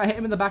frustrating. I can't hit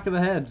him in the back of the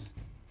head.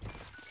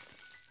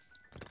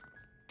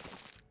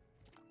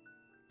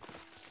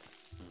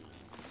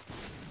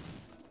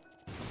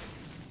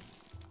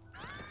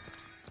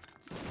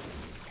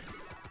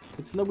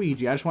 It's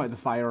Luigi. I just wanted to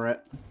fire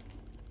it.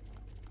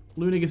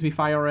 Luna gives me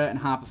fire rate and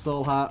half a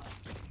soul heart.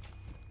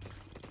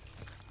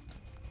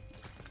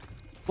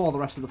 For the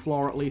rest of the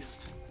floor, at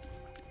least.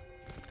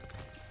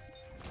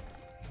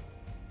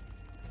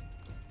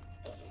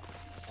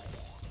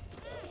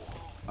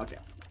 Okay.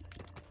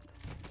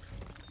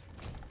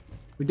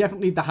 We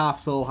definitely need the half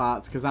soul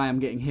hearts because I am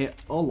getting hit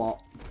a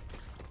lot.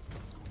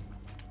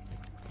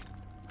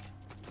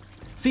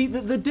 See,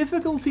 the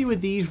difficulty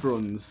with these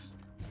runs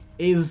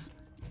is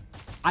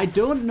I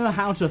don't know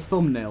how to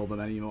thumbnail them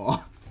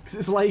anymore. Because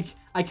it's like,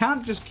 I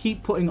can't just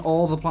keep putting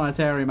all the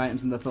planetarium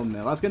items in the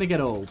thumbnail. That's going to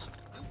get old.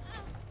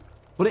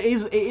 But it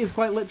is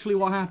quite literally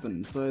what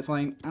happened. So it's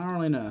like, I don't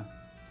really know.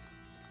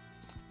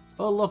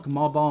 Oh, look,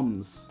 more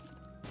bombs.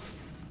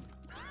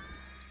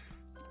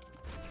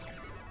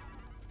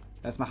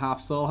 That's my half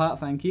soul heart,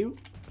 thank you.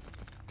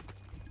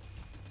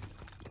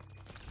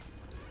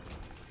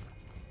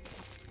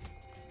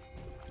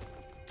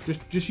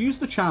 Just use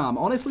the charm.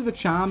 Honestly, the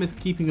charm is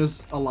keeping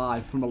us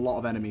alive from a lot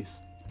of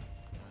enemies.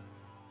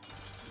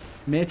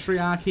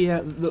 Matriarch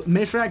here. The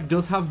Matriarch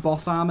does have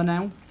boss armor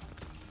now.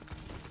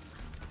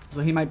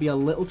 So he might be a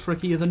little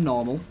trickier than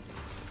normal.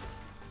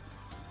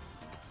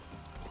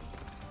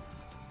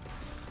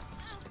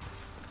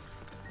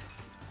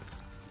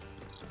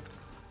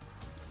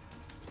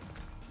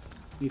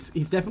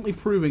 He's definitely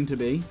proving to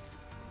be.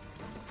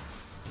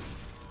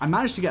 I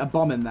managed to get a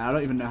bomb in there. I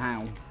don't even know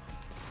how.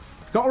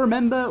 Got to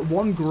remember,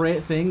 one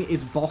great thing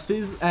is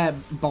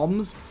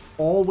bombs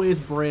always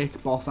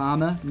break boss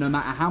armor. No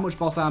matter how much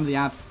boss armor they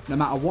have, no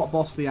matter what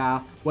boss they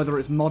are, whether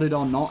it's modded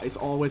or not, it's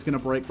always going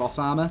to break boss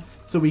armor.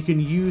 So we can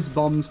use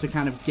bombs to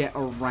kind of get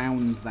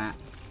around that.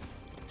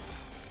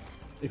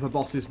 If a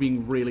boss is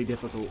being really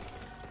difficult.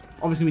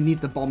 Obviously, we need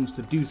the bombs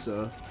to do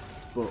so,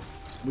 but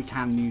we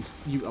can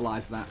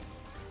utilize that.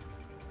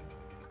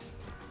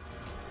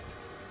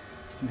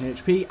 Some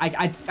HP.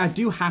 I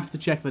do have to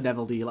check the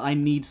Devil Dealer. I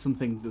need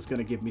something that's going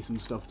to give me some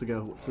stuff to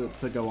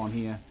go on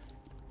here.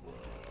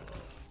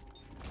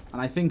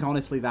 And I think,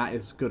 honestly, that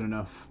is good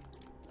enough.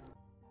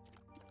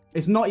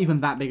 It's not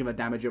even that big of a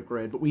damage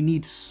upgrade, but we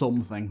need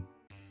something.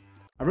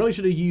 I really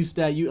should have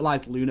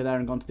utilized Luna there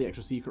and gone to the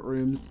extra secret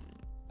rooms.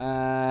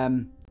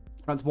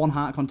 That's one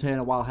heart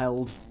container while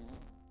held.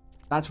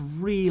 That's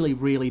really,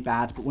 really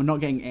bad, but we're not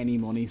getting any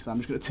money, so I'm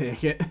just going to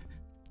take it.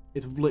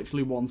 It's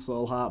literally one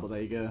soul heart, but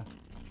there you go.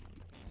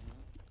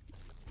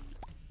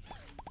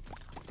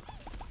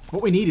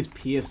 What we need is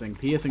piercing.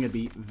 Piercing would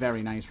be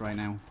very nice right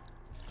now.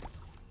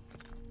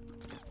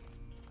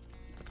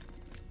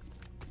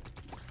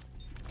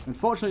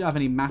 Unfortunately, I don't have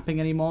any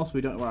mapping anymore, so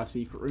we don't know where our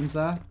secret rooms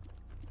are. I'm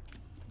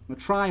going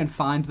to try and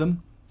find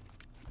them.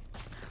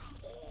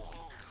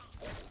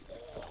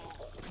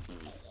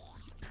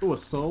 Oh, a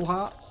soul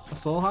heart. A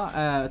soul heart?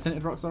 A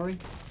tinted rock, sorry.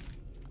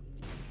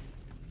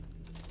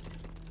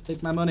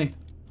 Take my money.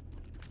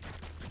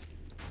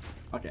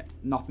 Okay,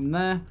 nothing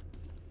there.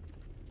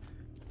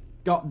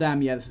 God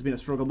damn, yeah, this has been a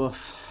struggle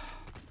bus.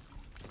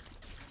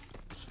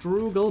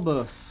 Struggle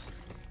bus.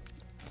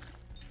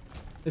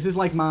 This is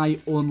like my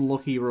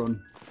unlucky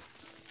run.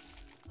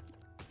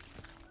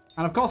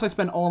 And of course I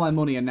spent all my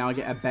money and now I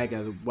get a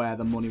beggar where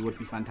the money would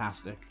be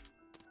fantastic.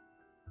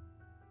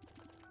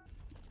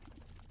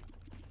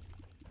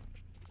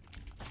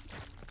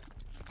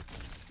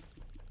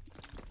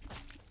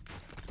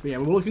 But yeah,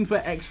 we're looking for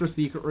extra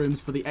secret rooms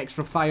for the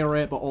extra fire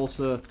rate, but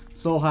also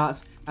soul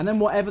hearts. And then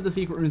whatever the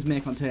secret rooms may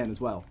contain as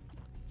well.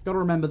 Gotta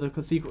remember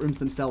the secret rooms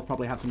themselves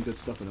probably have some good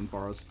stuff in them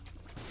for us.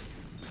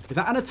 Is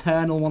that an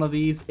eternal one of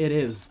these? It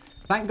is.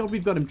 Thank God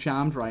we've got him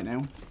charmed right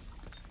now.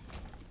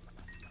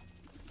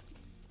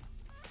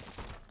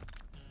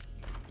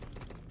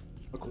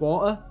 A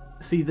quarter?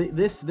 See,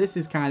 this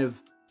is kind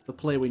of the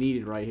play we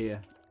needed right here.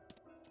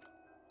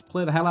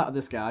 Play the hell out of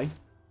this guy.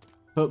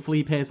 Hopefully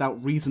he pays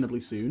out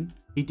reasonably soon.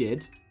 He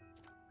did.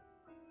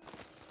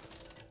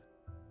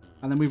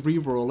 And then we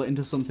re-roll it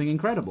into something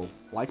incredible,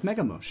 like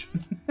Mega Mush.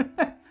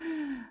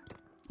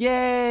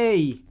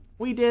 Yay!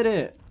 We did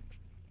it!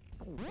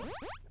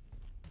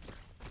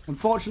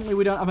 Unfortunately,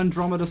 we don't have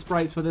Andromeda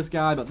sprites for this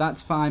guy, but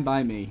that's fine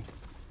by me.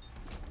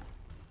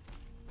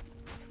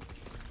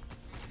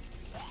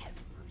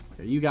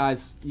 Okay, you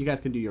guys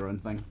can do your own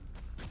thing.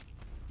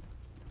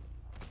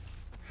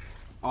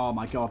 Oh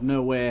my god,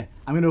 no way.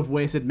 I'm going to have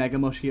wasted Mega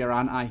Mush here,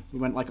 aren't I? We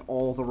went like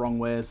all the wrong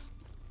ways.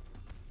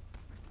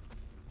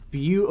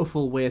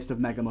 Beautiful waste of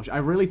Mega Mush. I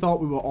really thought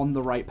we were on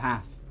the right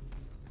path.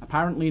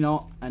 Apparently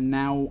not, and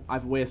now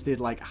I've wasted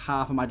like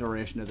half of my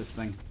duration of this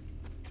thing.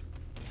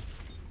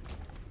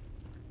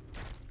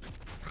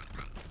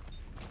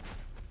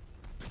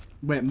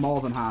 Wait, more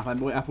than half.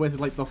 I've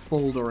wasted like the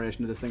full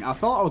duration of this thing. I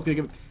thought I was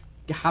going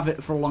to have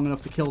it for long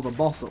enough to kill the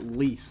boss at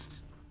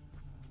least.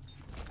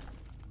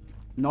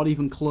 Not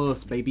even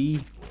close,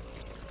 baby.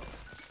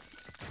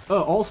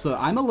 Oh, also,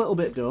 I'm a little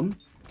bit dumb.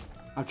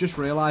 I've just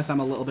realised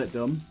I'm a little bit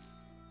dumb.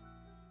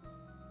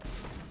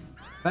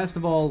 First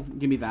of all,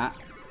 give me that.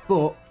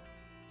 But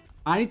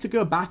I need to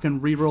go back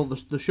and re-roll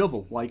the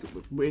shovel. Like,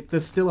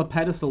 there's still a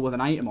pedestal with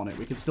an item on it.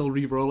 We can still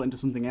re-roll it into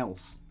something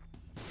else.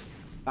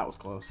 That was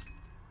close.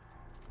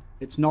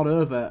 It's not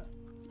over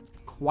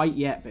quite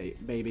yet,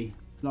 baby.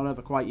 It's not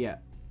over quite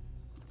yet.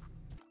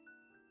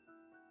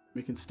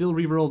 We can still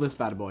re-roll this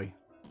bad boy.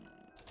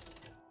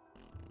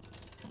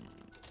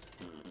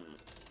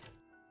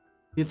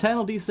 The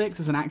Eternal D6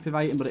 is an active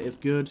item, but it is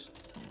good.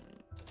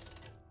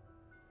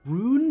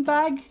 Rune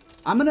bag?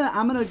 I'm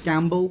gonna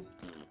gamble.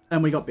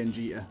 And we got Binge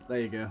Eater. There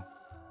you go.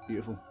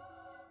 Beautiful.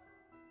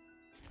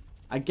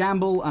 I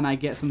gamble and I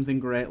get something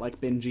great like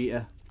Binge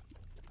Eater.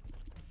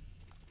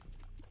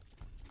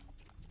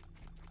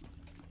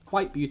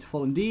 Quite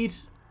beautiful indeed.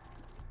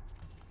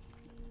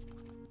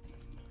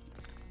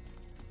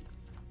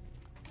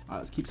 Alright,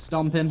 let's keep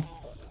stomping.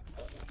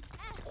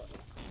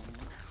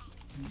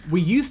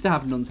 We used to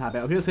have Nun's Habit.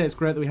 I was going to say it's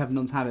great that we have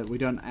Nun's Habit. We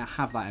don't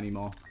have that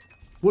anymore.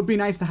 Would be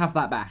nice to have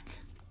that back.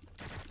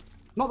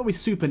 Not that we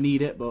super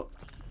need it, but...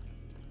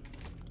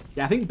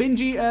 yeah, I think Binge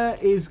Eater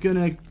is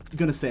gonna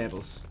save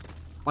us.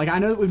 Like, I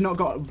know that we've not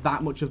got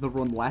that much of the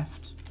run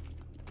left,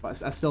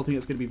 but I still think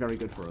it's going to be very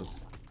good for us.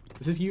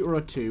 This is Utero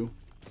 2.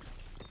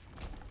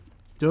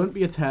 Don't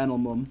be Eternal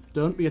Mum.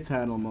 Don't be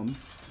Eternal Mum.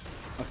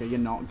 Okay, you're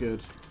not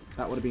good.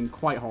 That would have been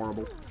quite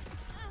horrible.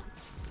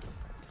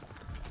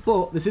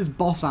 But this is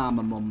Boss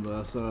Armor Mum,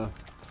 though, so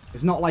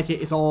it's not like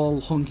it's all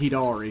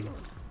hunky-dory.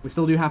 We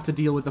still do have to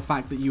deal with the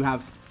fact that you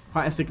have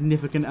quite a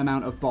significant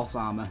amount of boss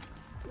armor,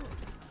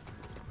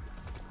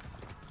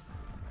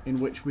 in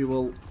which we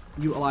will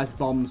utilize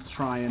bombs to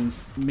try and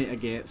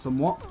mitigate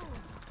somewhat.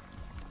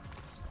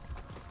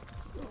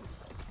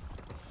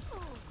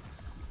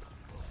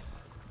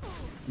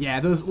 Yeah,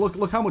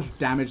 look how much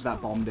damage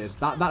that bomb did.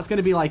 That's going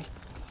to be like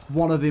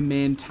one of the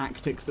main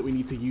tactics that we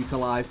need to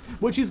utilize,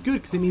 which is good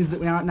because it means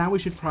that now we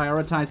should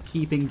prioritize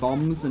keeping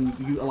bombs and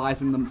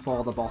utilizing them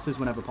for the bosses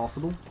whenever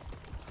possible.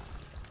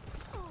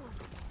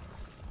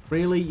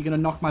 Really? You're going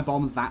to knock my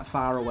bomb that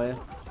far away?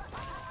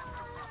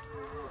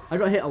 I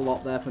got hit a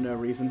lot there for no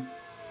reason.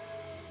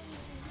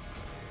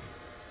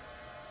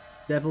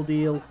 Devil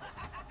Deal.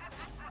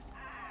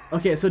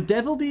 Okay, so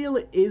Devil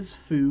Deal is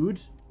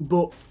food,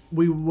 but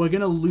we're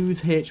going to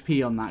lose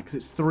HP on that because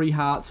it's 3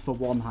 hearts for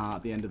 1 heart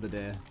at the end of the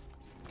day.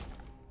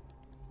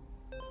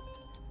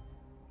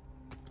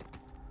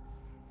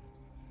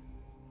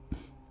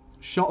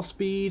 Shot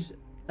speed,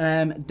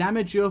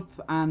 damage up,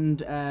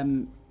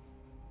 and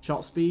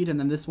shot speed, and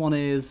then this one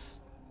is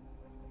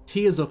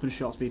tears up and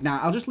shot speed. Now,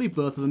 I'll just leave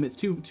both of them. It's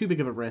too big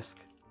of a risk.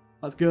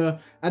 Let's go.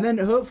 And then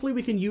hopefully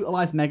we can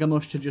utilize Mega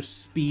Mush to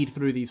just speed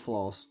through these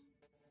floors.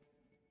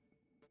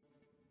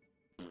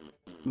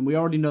 And we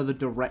already know the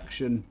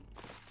direction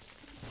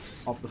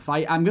of the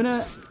fight. I'm going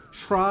to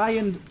try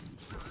and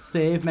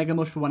save Mega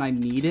Mush for when I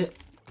need it.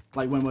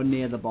 Like when we're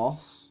near the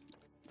boss.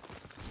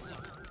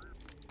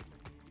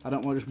 I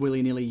don't want to just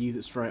willy-nilly use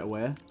it straight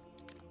away.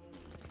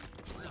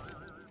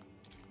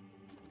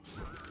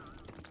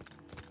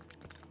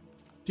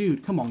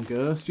 Dude, come on,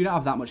 Ghost. You don't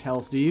have that much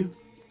health, do you?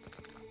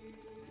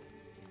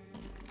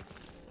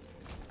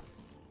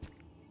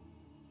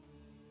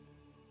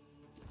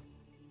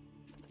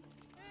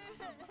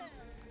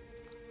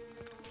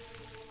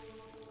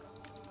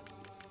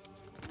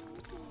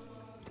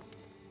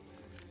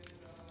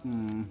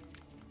 I'm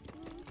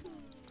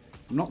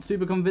not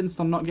super convinced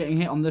I'm not getting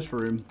hit on this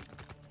room.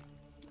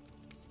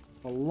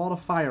 A lot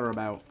of fire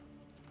about.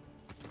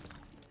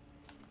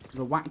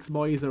 The wax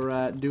boys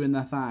are doing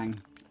their thing.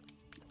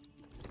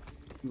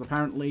 Because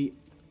apparently...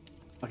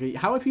 Okay,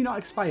 how have you not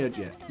expired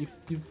yet?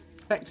 You've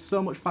fecked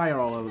so much fire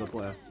all over the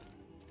place.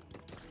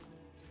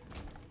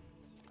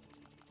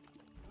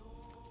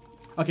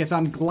 Okay, so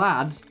I'm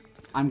glad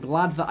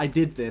that I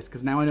did this,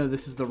 because now I know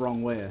this is the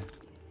wrong way.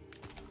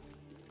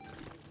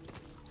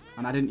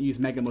 And I didn't use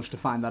Mega Mush to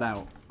find that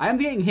out. I am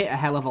getting hit a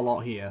hell of a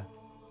lot here.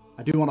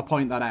 I do want to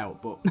point that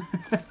out, but...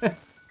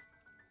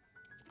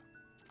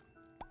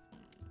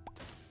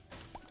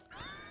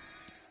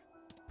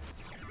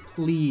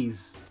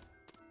 Please.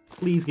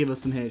 Please give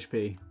us some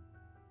HP.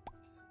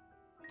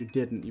 You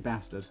didn't, you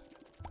bastard.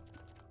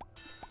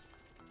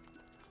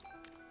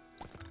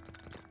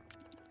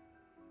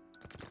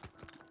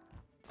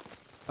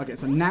 Okay,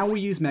 so now we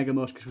use Mega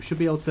Mush, because we should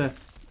be able to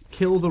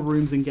kill the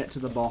rooms and get to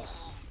the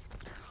boss.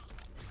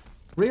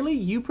 Really?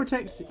 You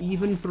protect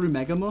even through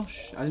Mega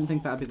Mush? I didn't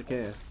think that'd be the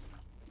case.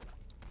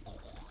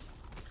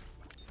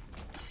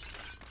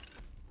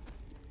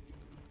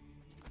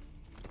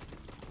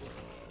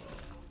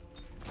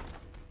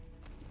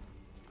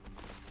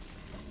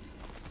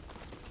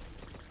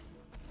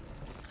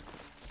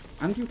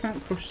 And you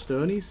can't crush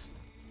Stonies?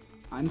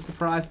 I'm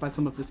surprised by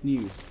some of this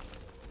news.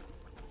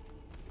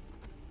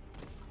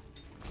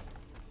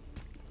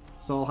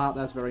 Soul Heart,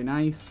 that's very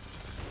nice.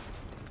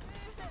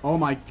 Oh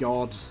my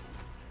god.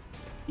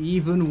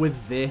 Even with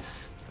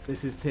this,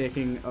 this is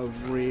taking a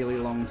really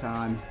long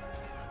time.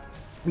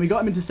 We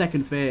got him into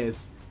second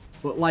phase,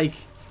 but like,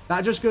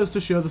 that just goes to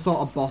show the sort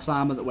of boss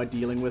armor that we're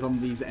dealing with on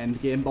these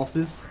endgame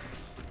bosses.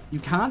 You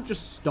can't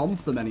just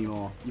stomp them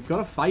anymore. You've got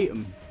to fight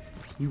them.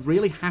 You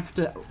really have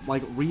to,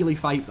 like, really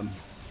fight them.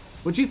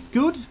 Which is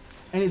good,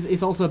 and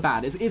it's also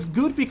bad. It's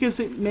good because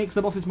it makes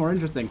the bosses more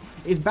interesting.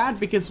 It's bad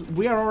because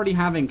we are already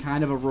having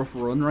kind of a rough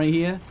run right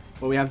here,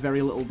 where we have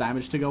very little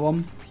damage to go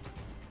on.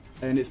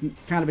 And it's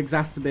kind of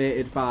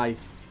exacerbated by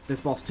this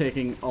boss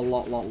taking a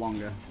lot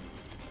longer.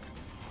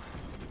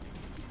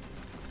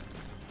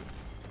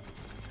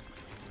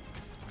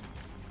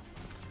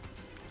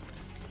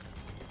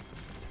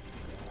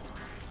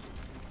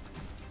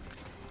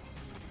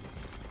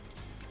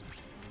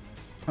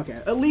 Okay,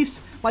 at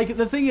least, like,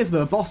 the thing is,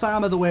 though, boss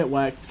armor, the way it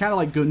works, it's kind of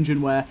like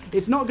Gungeon, where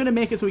it's not going to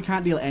make it so we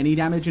can't deal any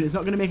damage, and it's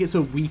not going to make it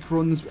so weak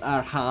runs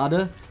are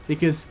harder,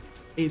 because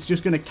it's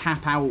just going to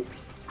cap out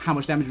how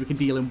much damage we can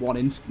deal in one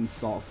instance,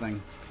 sort of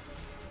thing.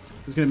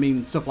 It's going to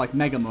mean stuff like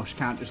Mega Mush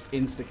can't just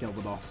insta-kill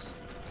the boss.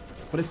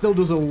 But it still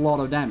does a lot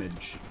of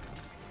damage.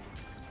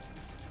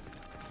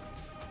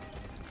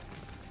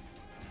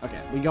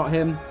 Okay, we got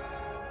him.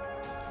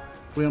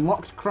 We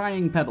unlocked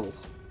Crying Pebble.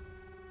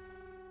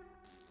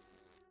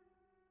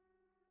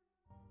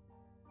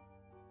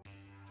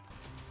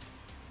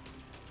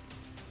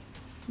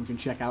 We can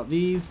check out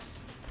these.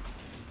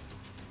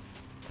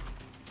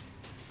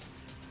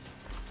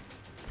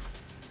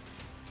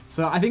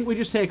 So I think we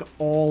just take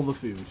all the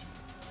food.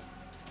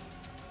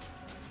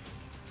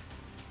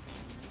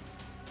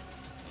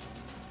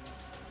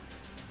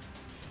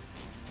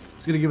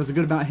 It's going to give us a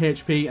good amount of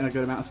HP and a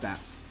good amount of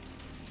stats.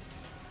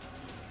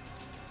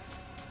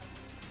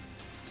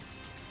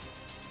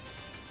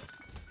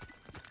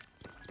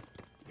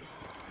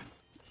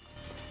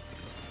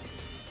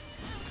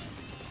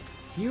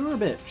 You're a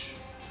bitch.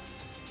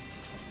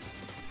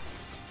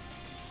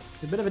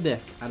 You're a bit of a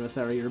dick,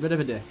 Adversary. You're a bit of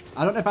a dick.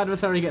 I don't know if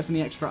Adversary gets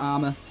any extra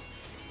armor.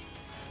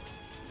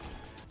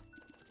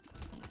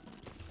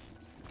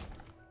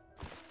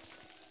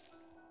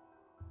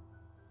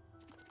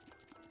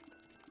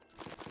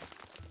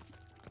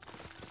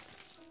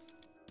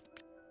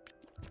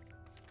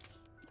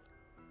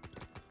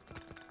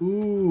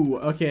 Ooh,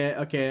 okay,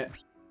 okay.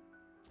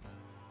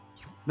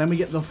 Then we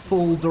get the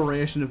full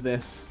duration of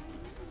this.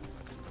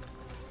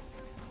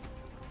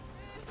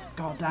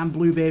 Goddamn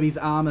Blue Baby's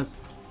armor's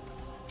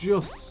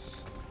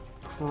just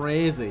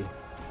crazy.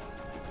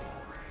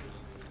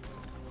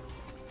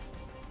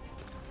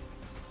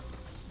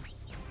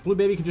 Blue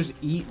Baby can just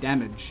eat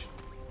damage.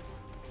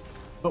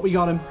 But we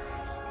got him.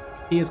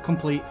 He is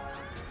complete.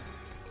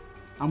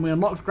 And we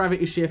unlocked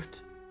Gravity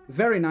Shift.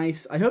 Very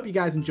nice. I hope you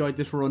guys enjoyed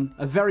this run.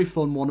 A very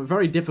fun one,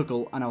 very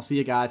difficult, and I'll see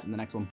you guys in the next one.